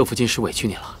侧福晋是委屈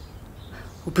你了。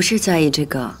我不是在意这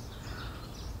个，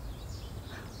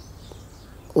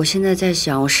我现在在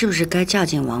想，我是不是该嫁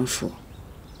进王府？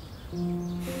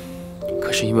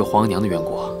可是因为皇额娘的缘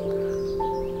故啊。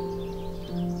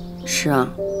是啊，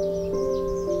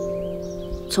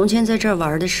从前在这儿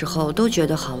玩的时候都觉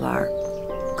得好玩，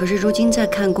可是如今在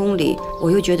看宫里，我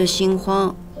又觉得心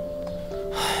慌。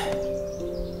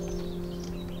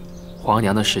皇额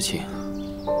娘的事情，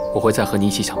我会再和你一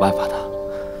起想办法的。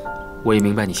我也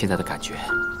明白你现在的感觉，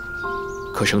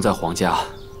可生在皇家，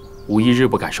无一日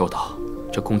不感受到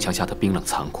这宫墙下的冰冷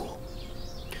残酷。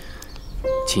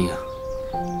青英，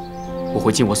我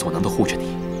会尽我所能的护着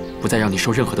你，不再让你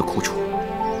受任何的苦楚，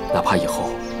哪怕以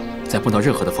后再碰到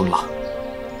任何的风浪，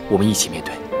我们一起面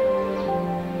对。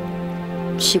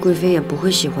熹贵妃也不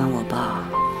会喜欢我吧？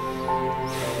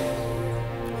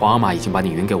皇阿玛已经把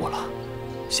你允给我了，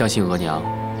相信额娘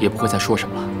也不会再说什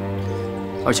么了。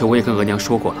而且我也跟额娘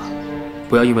说过了，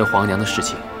不要因为皇额娘的事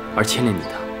情而牵连你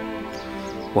的。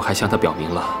我还向她表明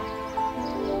了，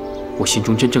我心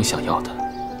中真正想要的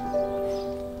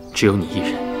只有你一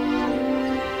人。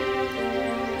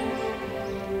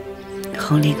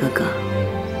弘历哥哥，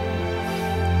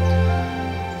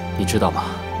你知道吗？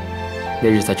那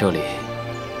日在这里，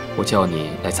我叫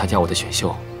你来参加我的选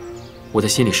秀，我的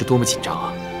心里是多么紧张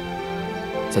啊！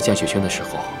在江雪轩的时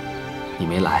候，你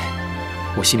没来，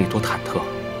我心里多忐忑。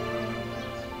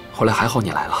后来还好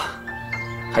你来了，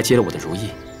还接了我的如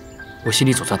意，我心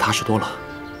里总算踏实多了。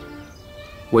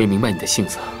我也明白你的性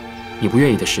子，你不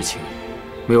愿意的事情，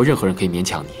没有任何人可以勉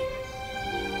强你。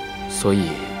所以，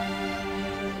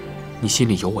你心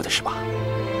里有我的是吧？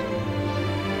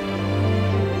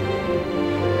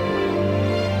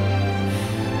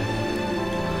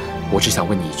我只想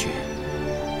问你一句，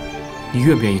你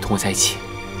愿不愿意同我在一起？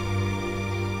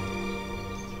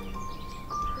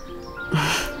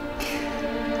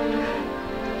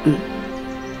嗯。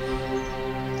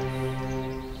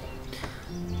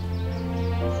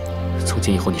从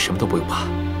今以后，你什么都不用怕，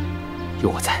有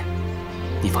我在，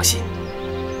你放心。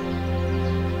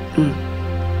嗯。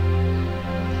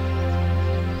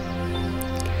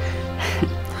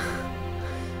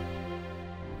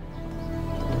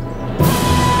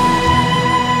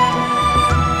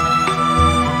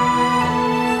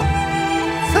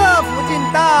侧福晋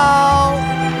到，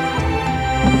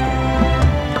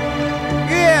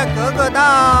岳格格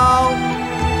到，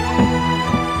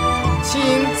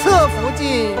请侧福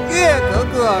晋岳格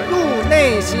格入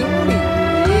内行礼。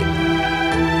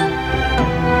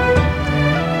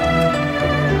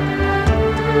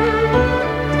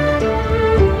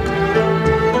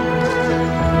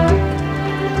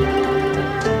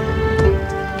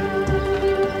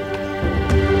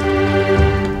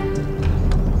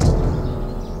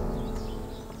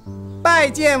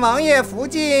见王爷福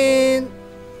晋。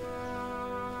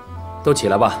都起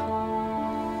来吧。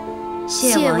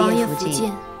谢王爷福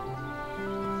晋。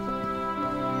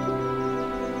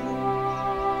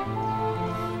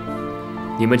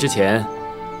你们之前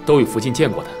都与福晋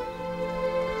见过的。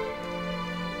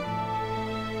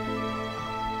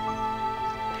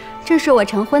这是我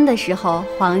成婚的时候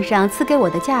皇上赐给我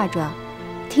的嫁妆，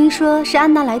听说是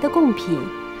安南来的贡品，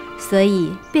所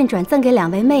以便转赠给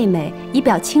2位妹妹，以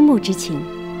表倾慕之情。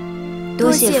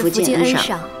多谢福晋恩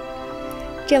赏。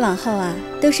这往后啊，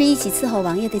都是一起伺候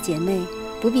王爷的姐妹，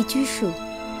不必拘束。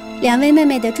2位妹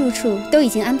妹的住处都已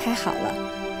经安排好了。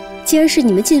今儿是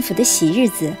你们进府的喜日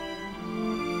子，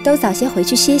都早些回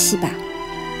去歇息吧。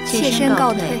妾身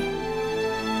告退。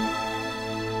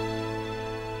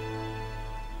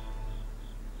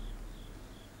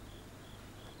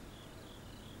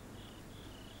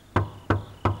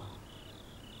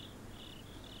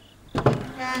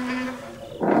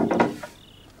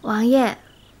王爷，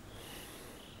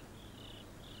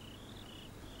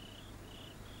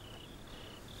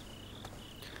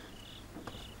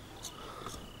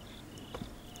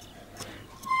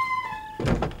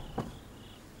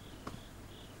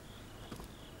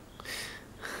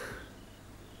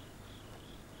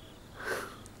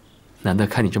难得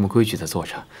看你这么规矩的坐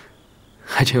着，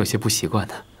还真有些不习惯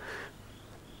呢。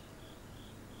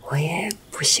我也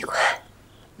不习惯。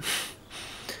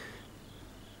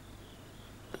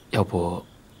要不，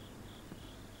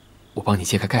我帮你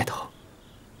揭开盖头，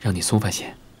让你松快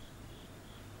些。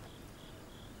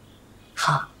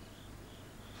好。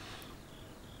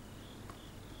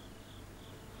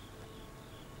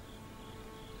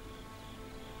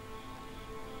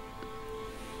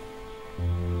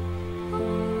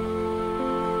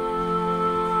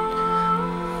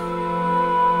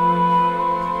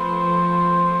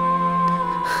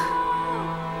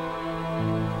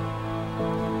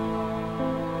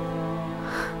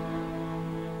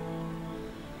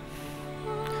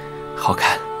好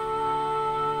看，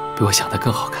比我想的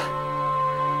更好看。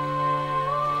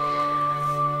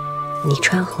你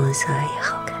穿红色也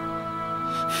好看。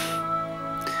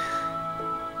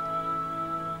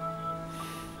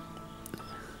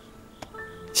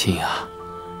青莹啊，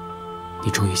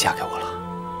你终于嫁给我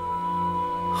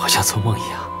了，好像做梦一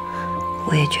样。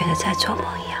我也觉得在做梦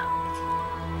一样。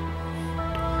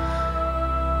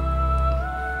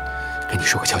跟你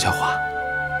说个悄悄话。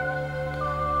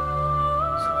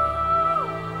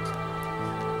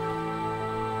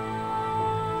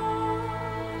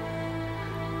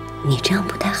你这样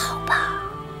不太好吧？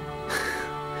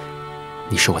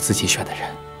你是我自己选的人，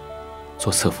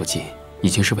做侧福晋已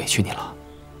经是委屈你了。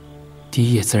第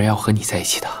一夜自然要和你在一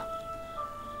起的。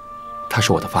她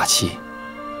是我的发妻，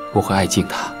我会爱敬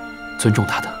她，尊重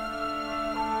她的。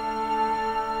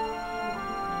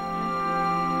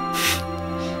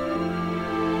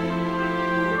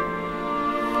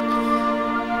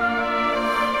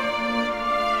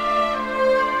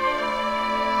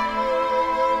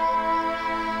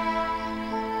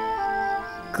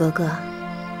格格，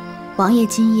王爷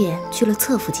今夜去了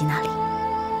侧福晋那里。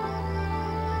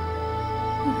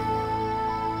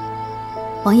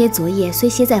王爷昨夜虽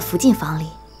歇在福晋房里，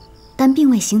但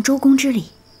并未行周公之礼。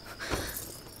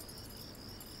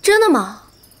真的吗？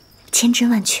千真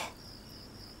万确。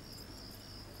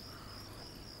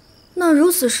那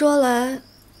如此说来，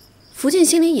福晋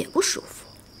心里也不舒服。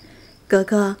格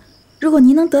格，如果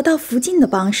您能得到福晋的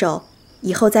帮手，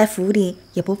以后在府里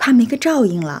也不怕没个照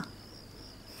应了。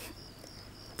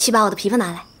去把我的琵琶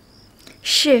拿来。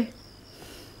是。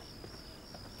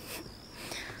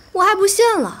我还不信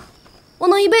了，我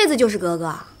能一辈子就是格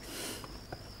格。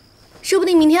说不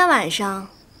定明天晚上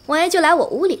王爷就来我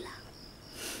屋里了。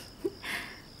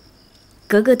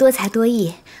格格多才多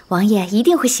艺，王爷一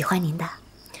定会喜欢您的。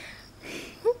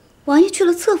王爷去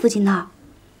了侧福晋那儿，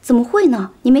怎么会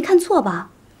呢？你没看错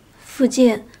吧？福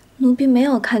晋，奴婢没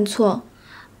有看错，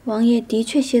王爷的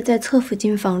确歇在侧福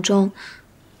晋房中。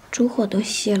烛火都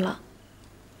熄了。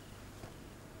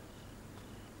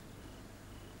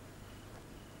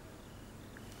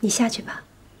你下去吧。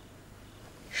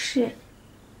是。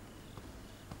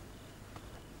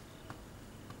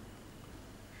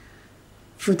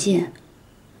福晋，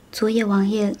昨夜王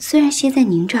爷虽然歇在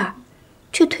您这儿，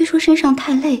却推说身上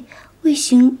太累，未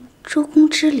行周公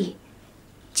之礼。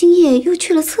今夜又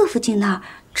去了侧福晋那儿，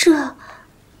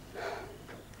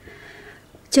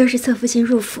今儿是侧福晋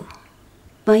入府。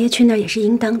王爷去那儿也是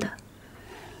应当的，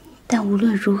但无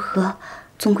论如何，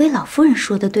总归老夫人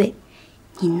说的对，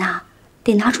您呐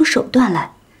得拿出手段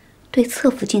来，对侧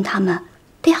福晋他们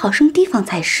得好生提防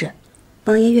才是。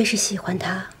王爷越是喜欢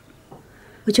他，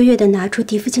我就越得拿出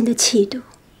嫡福晋的气度。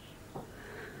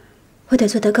我得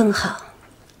做得更好，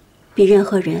比任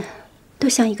何人都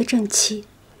像一个正妻。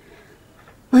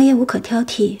王爷无可挑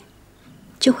剔，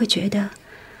就会觉得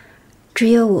只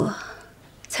有我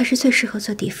才是最适合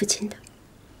做嫡福晋的。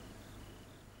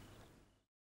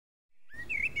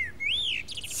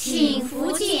请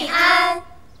福晋安。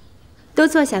都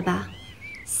坐下吧。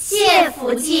谢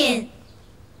福晋。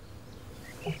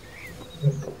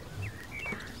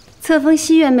册封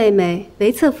西苑妹妹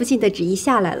为侧福晋的旨意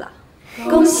下来了，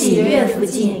恭喜岳福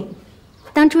晋。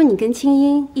当初你跟青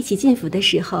樱一起进府的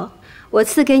时候，我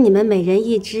赐给你们每人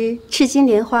一支赤金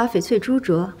莲花翡翠珠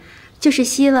镯，就是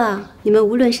希望你们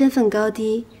无论身份高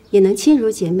低，也能亲如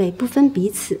姐妹，不分彼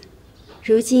此。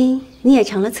如今你也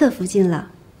成了侧福晋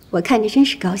了，我看着真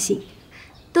是高兴。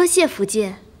多谢福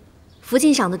晋，福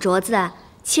晋赏的镯子，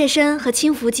妾身和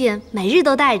亲福晋每日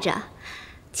都戴着。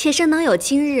妾身能有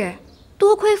今日，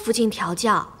多亏福晋调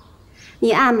教。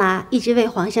你阿玛一直为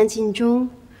皇上尽忠，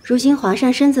如今皇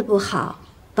上身子不好，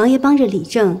王爷帮着理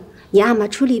政，你阿玛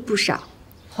出力不少，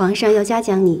皇上要嘉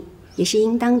奖你也是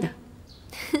应当的。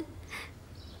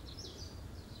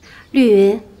绿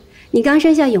云，你刚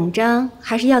生下永璋，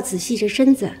还是要仔细着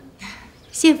身子。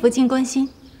谢福晋关心。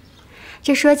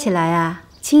这说起来啊，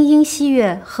青樱、西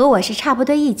月和我是差不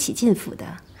多一起进府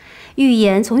的，玉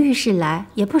颜从御室来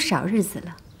也不少日子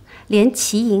了，连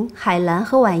齐莹、海兰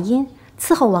和婉音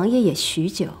伺候王爷也许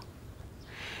久。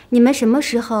你们什么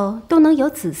时候都能有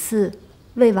子嗣，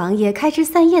为王爷开枝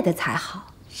散叶的才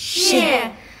好。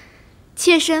是，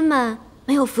妾身们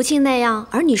没有福晋那样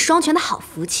儿女双全的好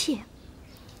福气。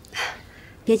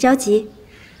别着急，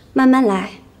慢慢来，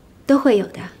都会有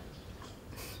的。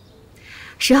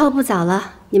时候不早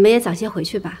了，你们也早些回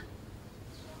去吧。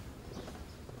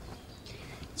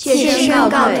妾身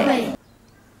告退。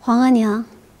皇额娘，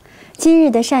今日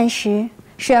的膳食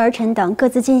是儿臣等各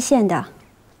自进献的，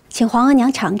请皇额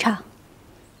娘尝尝。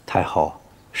太后，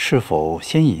是否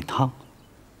先饮汤？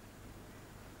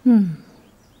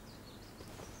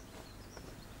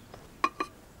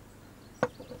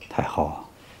太后，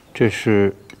这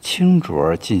是清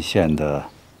主进献的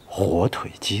火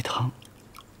腿鸡汤。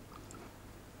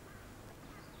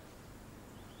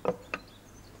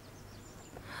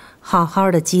好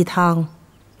好的鸡汤，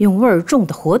用味儿重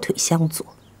的火腿相佐，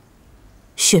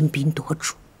喧宾夺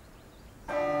主。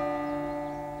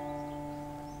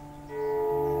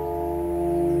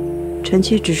臣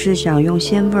妾只是想用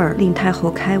鲜味儿令太后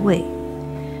开胃，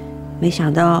没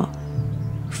想到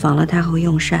访了太后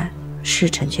用膳，是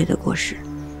臣妾的过失。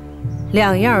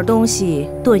两样东西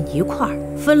炖一块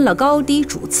儿，分了高低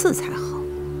主次才好。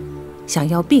想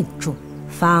要并重，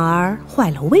反而坏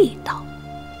了味道。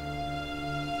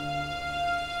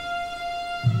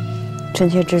臣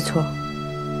妾知错。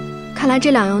看来这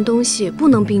两样东西不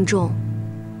能并重。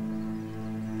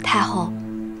太后，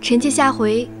臣妾下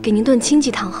回给您炖清鸡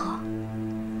汤喝。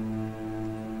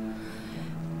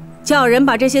叫人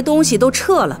把这些东西都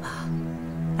撤了吧，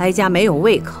哀家没有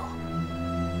胃口。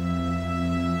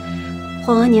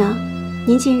皇额娘，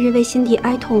您近日为心底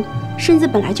哀痛，身子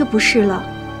本来就不适了，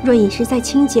若饮食再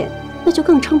清简，那就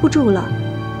更撑不住了。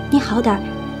您好歹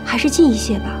还是进一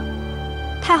些吧。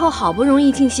太后好不容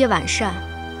易进些晚膳，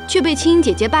却被青樱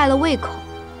姐姐败了胃口。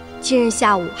今日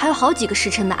下午还有好几个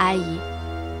时辰的哀仪，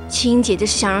青樱姐姐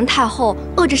是想让太后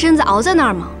饿着身子熬在那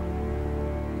儿吗？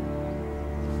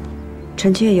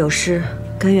臣妾有失，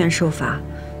甘愿受罚，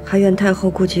还愿太后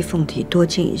顾及凤体，多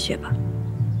进一些吧。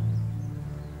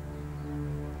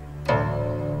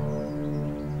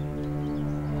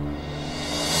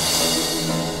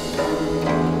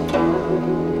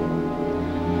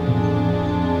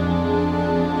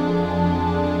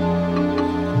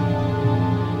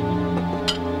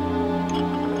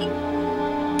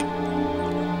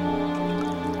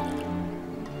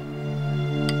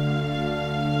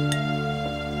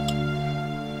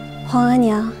皇额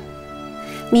娘，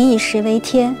民以食为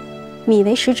天，米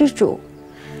为食之主，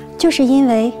就是因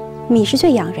为米是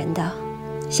最养人的。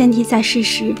先帝在世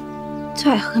时最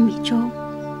爱喝米粥，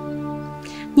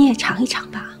你也尝一尝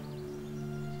吧。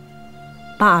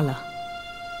罢了。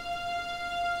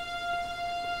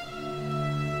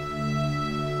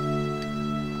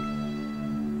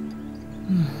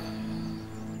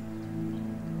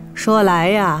说来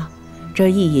呀，这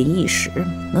一饮一食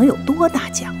能有多大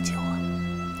讲究？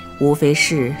无非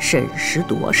是审时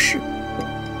度势，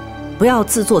不要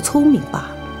自作聪明罢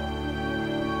了。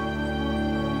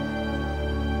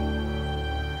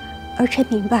儿臣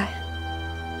明白。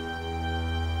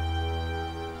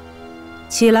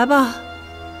起来吧。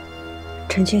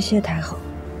臣妾谢太后。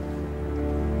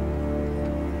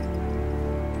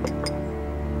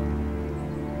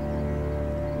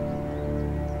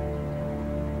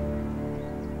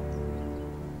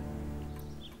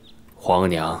皇额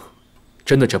娘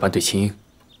真的这般对青英？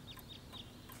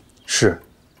是。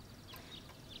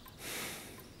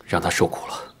让她受苦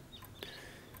了。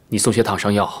你送些烫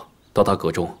伤药到她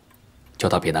阁中，叫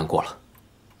她别难过了。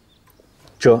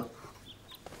这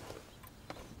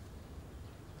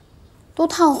都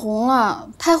烫红了，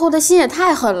太后的心也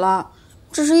太狠了，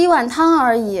只是1碗汤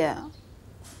而已。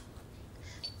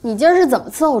你今儿是怎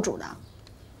么伺候主的？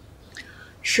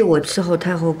是我伺候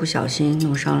太后不小心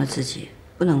弄伤了自己，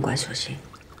不能怪索性。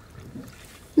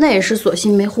那也是索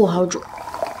性没护好主。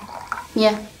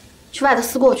你去外头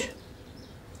思过去。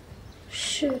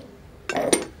是。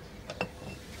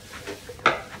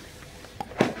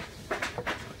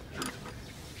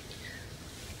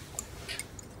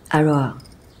阿若，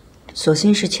索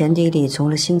性是前邸里从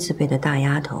了新字辈的大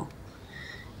丫头，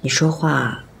你说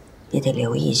话也得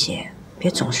留意些，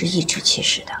别总是颐指气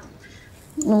使的。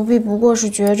奴婢不过是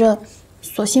觉着，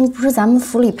索性不是咱们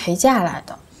府里陪嫁来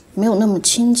的，没有那么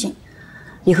亲近。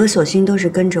你和索性都是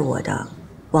跟着我的，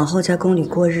往后在宫里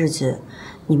过日子，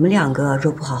你们2个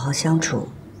若不好好相处，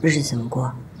日子怎么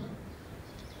过？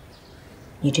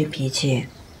你这脾气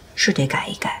是得改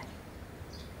一改。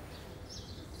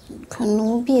可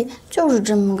奴婢就是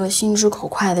这么个心直口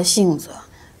快的性子，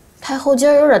太后今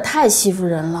儿有点太欺负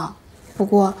人了。不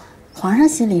过皇上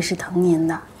心里是疼您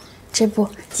的，这不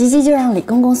急急就让李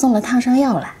公公送了烫伤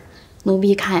药来。奴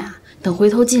婢看呀，等回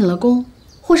头进了宫，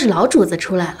或是老主子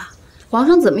出来了，皇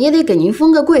上怎么也得给您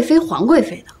封个贵妃、皇贵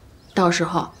妃的，到时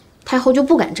候太后就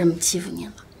不敢这么欺负您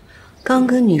了。刚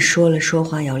跟你说了，说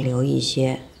话要留一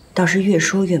些，倒是越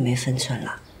说越没分寸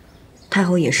了。太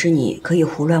后也是你可以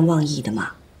胡乱妄议的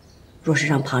嘛。若是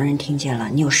让旁人听见了，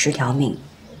你有10条命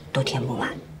都填不满。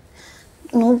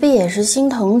奴婢也是心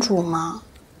疼主嘛。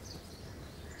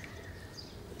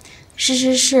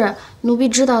是，奴婢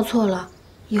知道错了，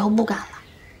以后不敢了。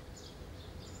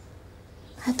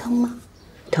还疼吗？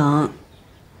疼。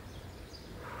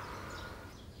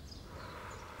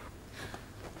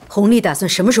弘历打算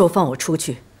什么时候放我出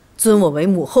去，尊我为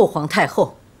母后皇太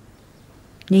后？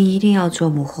您一定要做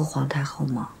母后皇太后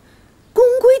吗？宫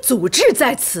规祖制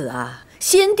在此啊，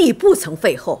先帝不曾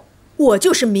废后，我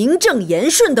就是名正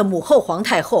言顺的母后皇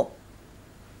太后，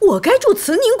我该住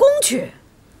慈宁宫去。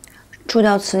住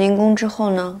到慈宁宫之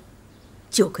后呢，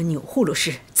就跟钮祜禄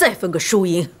氏再分个输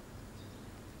赢。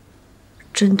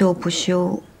争斗不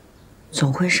休，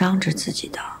总会伤着自己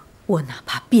的。我哪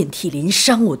怕遍体鳞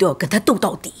伤，我都要跟他斗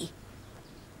到底。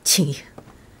青英，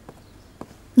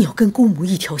你要跟姑母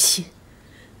一条心，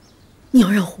你要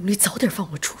让弘历早点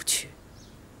放我出去。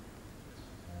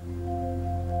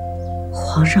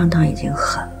皇上倒已经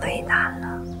很为难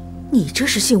了。你这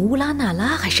是姓乌拉那拉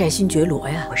还是爱新觉罗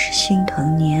呀？我是心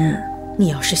疼您。你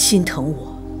要是心疼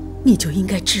我，你就应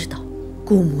该知道，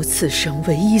姑母此生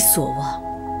唯一所望，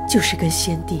就是跟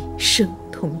先帝生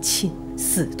同亲，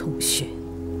死同血。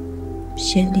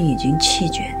先帝已经弃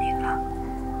绝您了，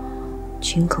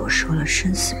亲口说了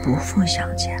生死不复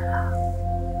相见了。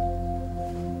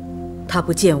他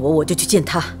不见我，我就去见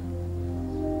他。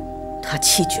他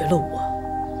弃绝了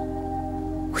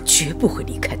我，我绝不会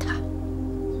离开他。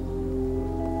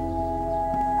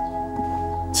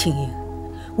青英，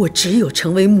我只有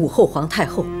成为母后皇太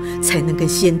后，才能跟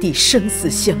先帝生死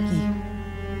相依。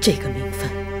这个名分，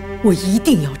我一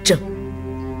定要争。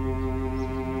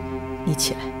你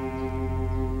起来，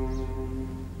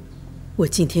我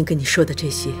今天跟你说的这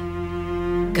些，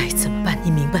该怎么办？你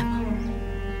明白吗？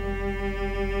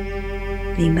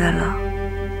明白了。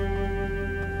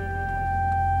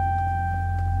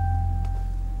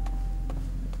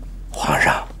皇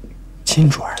上，金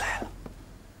主儿来了。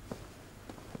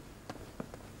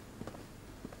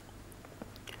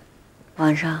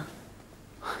皇上，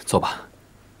坐吧。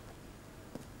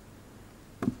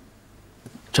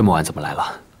这么晚怎么来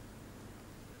了？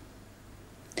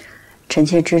臣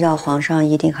妾知道皇上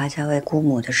一定还在为姑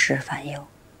母的事烦忧。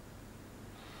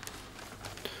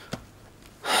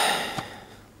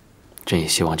朕也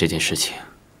希望这件事情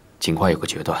尽快有个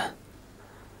决断。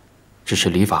只是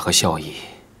礼法和孝义，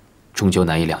终究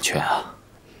难以两全啊。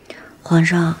皇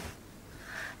上，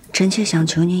臣妾想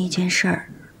求您一件事儿。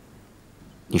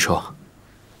你说。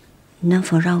能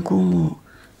否让姑母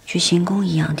去行宫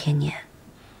颐养天年？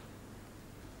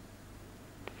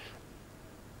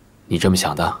你这么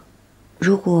想的？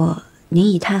如果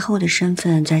您以太后的身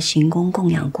份在行宫供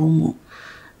养姑母，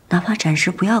哪怕暂时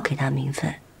不要给她名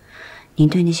分，您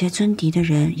对那些尊嫡的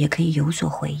人也可以有所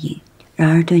回应。然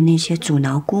而对那些阻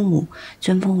挠姑母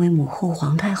尊封为母后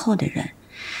皇太后的人，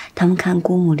他们看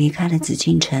姑母离开了紫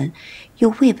禁城，又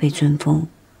未被尊封，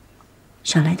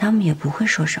想来他们也不会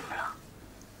说什么了。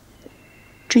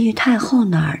至于太后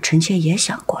那儿，臣妾也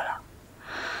想过了，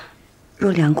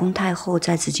若两宫太后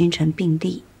在紫禁城并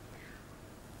立，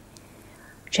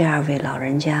这2位老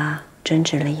人家争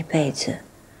执了一辈子，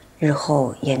日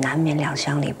后也难免两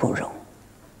相离不容，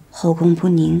后宫不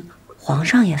宁，皇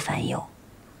上也烦忧。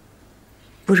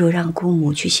不如让姑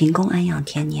母去行宫安养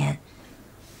天年，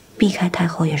避开太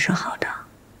后也是好的。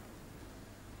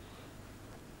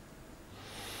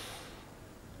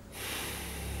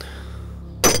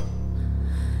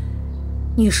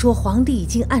你说皇帝已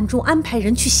经暗中安排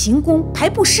人去行宫排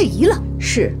布事宜了？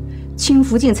是，清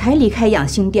福晋才离开养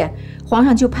心殿，皇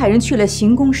上就派人去了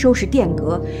行宫收拾殿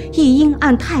阁，亦应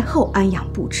按太后安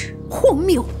养布置。荒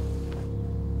谬！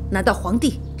难道皇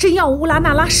帝真要乌拉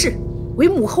那拉氏为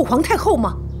母后皇太后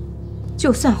吗？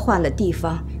就算换了地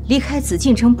方，离开紫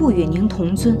禁城不与您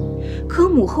同尊，可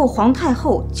母后皇太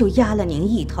后就压了您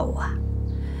一头啊！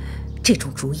这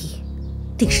种主意，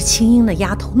定是青樱那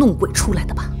丫头弄鬼出来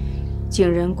的吧？景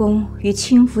仁宫与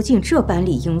清福晋这般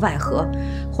里应外合，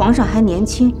皇上还年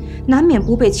轻，难免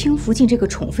不被清福晋这个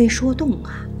宠妃说动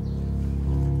啊。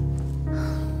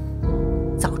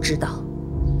早知道，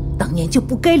当年就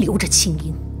不该留着青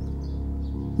樱。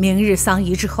明日丧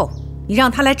仪之后，你让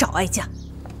她来找哀家。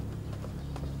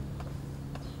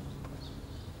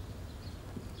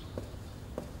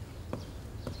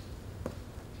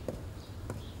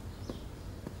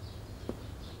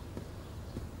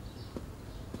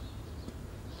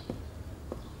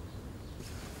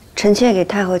臣妾给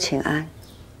太后请安。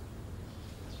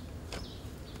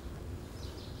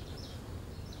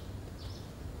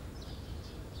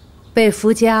被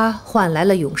福家换来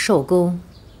了永寿宫，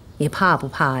你怕不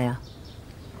怕呀？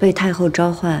被太后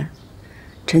召唤，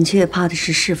臣妾怕的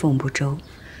是侍奉不周，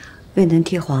未能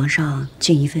替皇上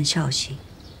尽一份孝心。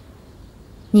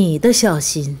你的孝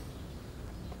心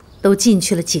都进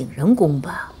去了景仁宫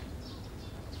吧？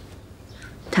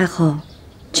太后，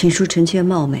请恕臣妾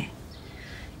冒昧。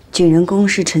景仁宫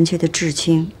是臣妾的至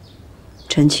亲，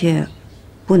臣妾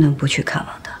不能不去看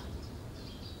望他。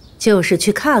就是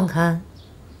去看看。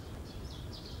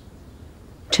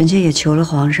臣妾也求了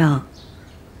皇上，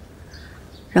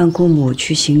让姑母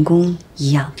去行宫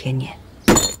颐养天年。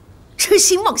痴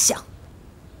心妄想！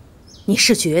你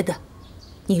是觉得，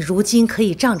你如今可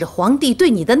以仗着皇帝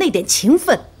对你的那点情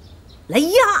分，来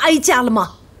压哀家了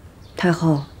吗？太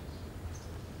后，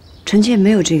臣妾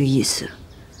没有这个意思。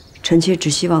臣妾只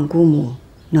希望姑母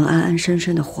能安安生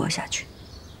生地活下去。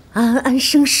安安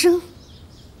生生？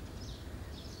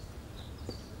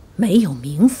没有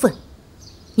名分，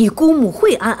你姑母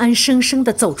会安安生生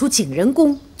地走出景仁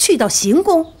宫，去到行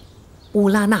宫？乌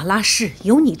拉那拉氏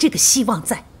有你这个希望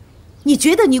在，你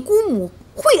觉得你姑母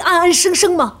会安安生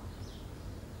生吗？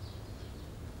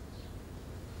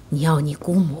你要你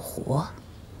姑母活，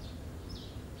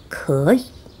可以。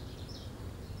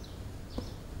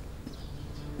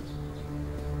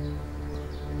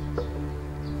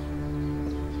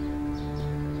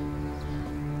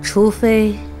除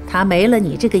非他没了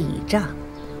你这个倚仗，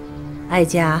哀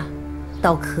家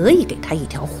倒可以给他一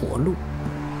条活路。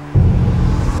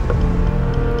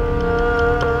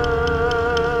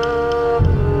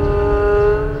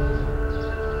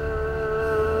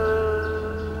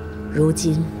如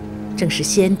今正是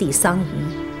先帝丧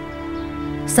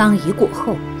仪，丧仪过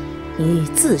后，你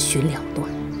自寻了断。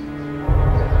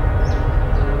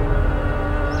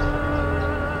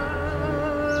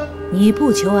你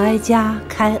不求哀家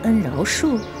开恩饶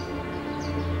恕，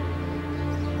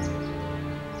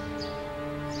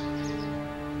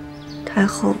太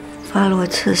后发落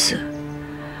赐死，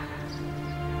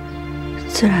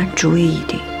自然主意已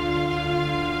定。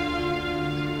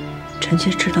臣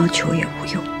妾知道求也无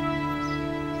用。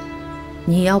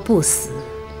你要不死，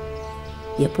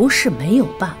也不是没有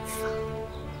办法。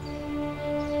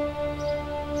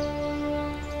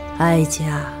哀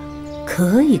家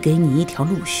可以给你一条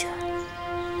路选。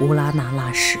乌拉那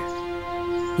拉氏，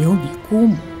有你姑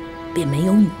母，便没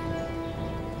有你；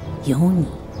有你，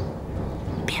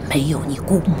便没有你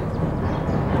姑母。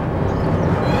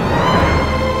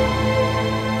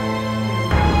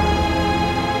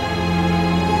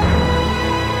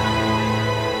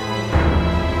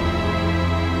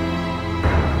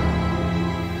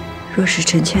若是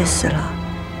臣妾死了，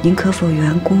您可否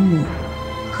圆姑母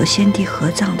和先帝合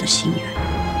葬的心愿？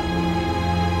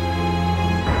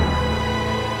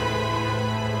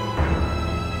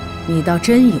你倒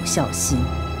真有孝心。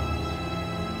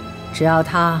只要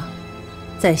他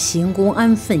在行宫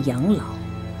安分养老，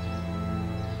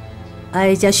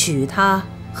哀家许他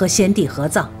和先帝合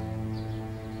葬，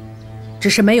只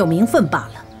是没有名分罢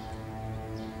了。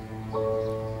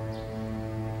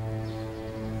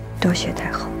多谢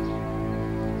太后。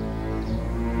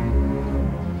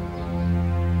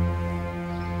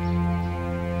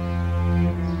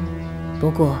不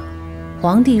过，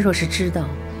皇帝若是知道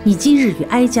你今日与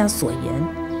哀家所言，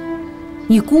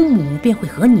你姑母便会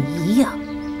和你一样，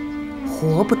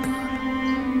活不得了。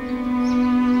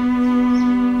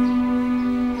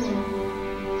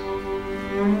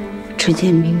臣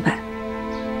妾明白，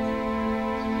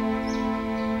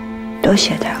多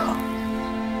谢太后。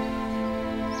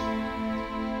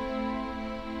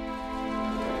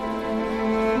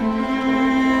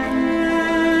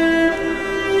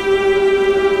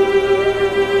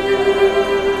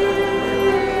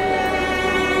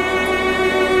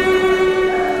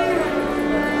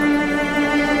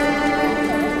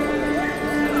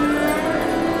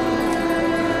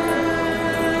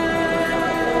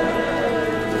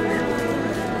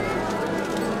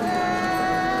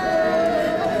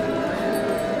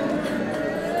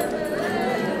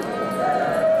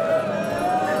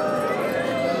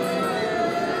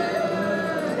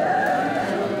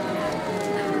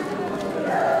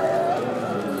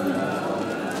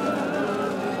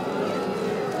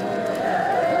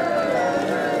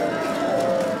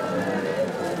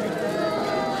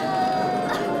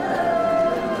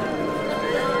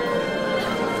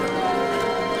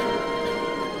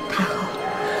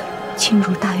庆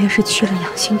如大约是去了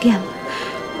养心殿了，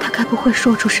他该不会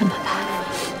说出什么吧？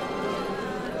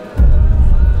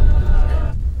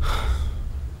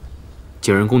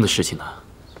景仁宫的事情呢，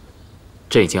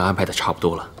朕已经安排的差不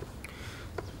多了，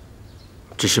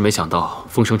只是没想到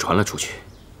风声传了出去，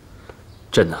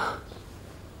朕呢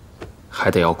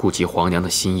还得要顾及皇娘的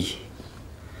心意。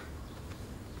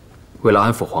为了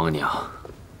安抚皇额娘，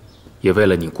也为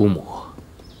了你姑母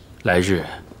来日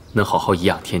能好好颐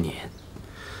养天年，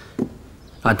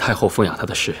按太后奉养她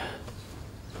的事，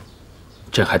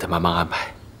朕还得慢慢安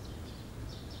排。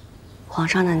皇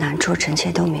上的难处，臣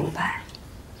妾都明白。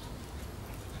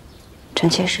臣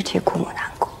妾是替姑母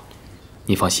难过。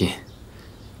你放心，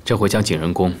朕会将景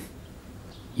仁宫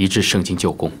移至圣经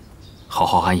旧宫，好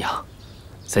好安养。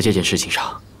在这件事情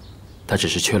上，他只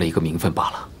是缺了一个名分罢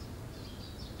了。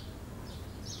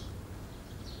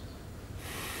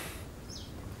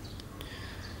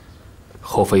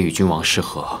后妃与君王失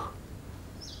和，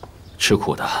吃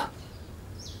苦的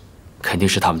肯定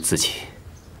是他们自己。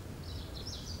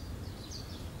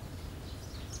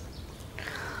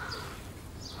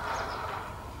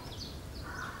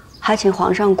还请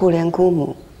皇上顾怜姑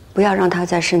母，不要让她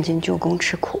在圣经旧宫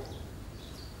吃苦。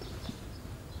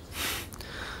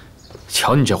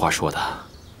瞧你这话说的，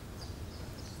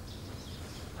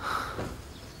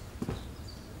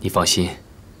你放心，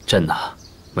朕呐，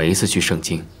每一次去圣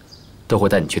经，都会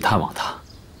带你去探望她，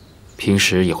平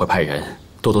时也会派人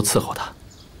多多伺候她。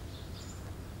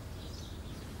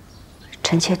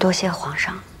臣妾多谢皇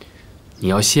上。你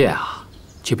要谢啊，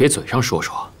就别嘴上说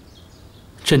说。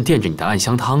朕惦着你的暗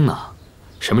香汤呢，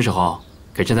什么时候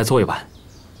给朕再做一碗？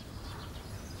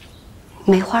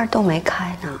梅花都没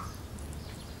开呢，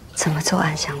怎么做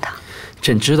暗香汤？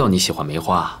朕知道你喜欢梅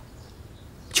花，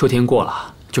秋天过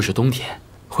了就是冬天，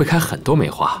会开很多梅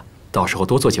花，到时候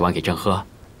多做几碗给朕喝。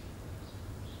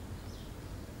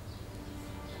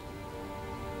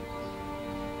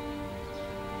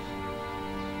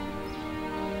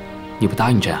你不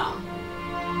答应朕啊？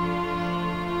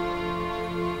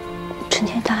臣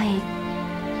妾答应。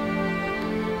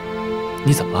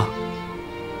你怎么了？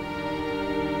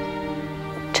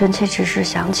臣妾只是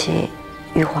想起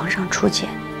与皇上初见。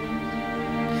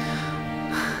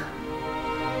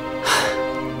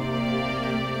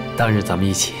当日咱们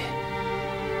一起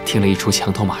听了一出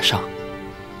墙头马上。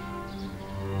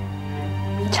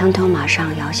墙头马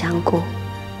上遥相顾，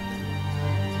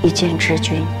一见知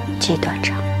君即断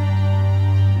肠。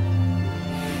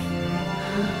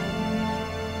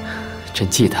朕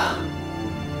记得，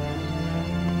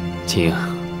景，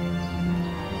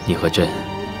你和朕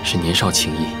是年少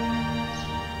情谊，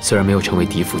虽然没有成为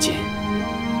嫡福晋，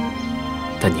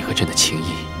但你和朕的情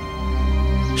谊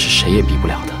是谁也比不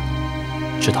了的，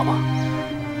知道吗？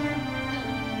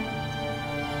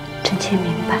臣妾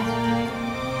明白。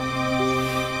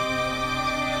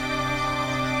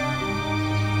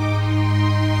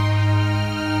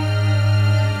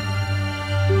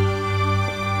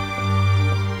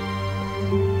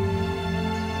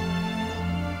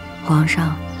皇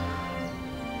上，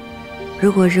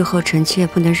如果日后臣妾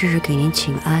不能日日给您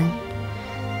请安，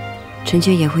臣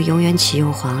妾也会永远祈佑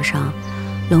皇上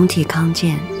龙体康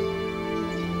健，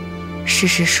事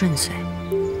事顺遂。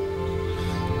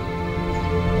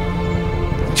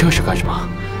这是干什么？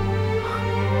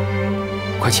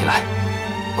快起来，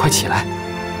快起来！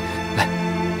来，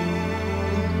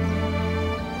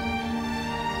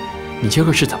你今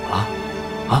个是怎么了？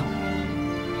啊？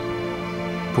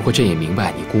不过朕也明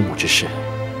白你姑母之事，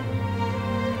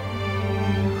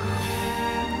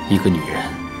一个女人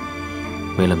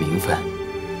为了名分，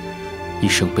一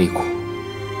生悲苦。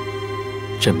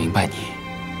朕明白你，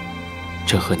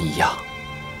朕和你一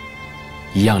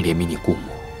样怜悯你姑母。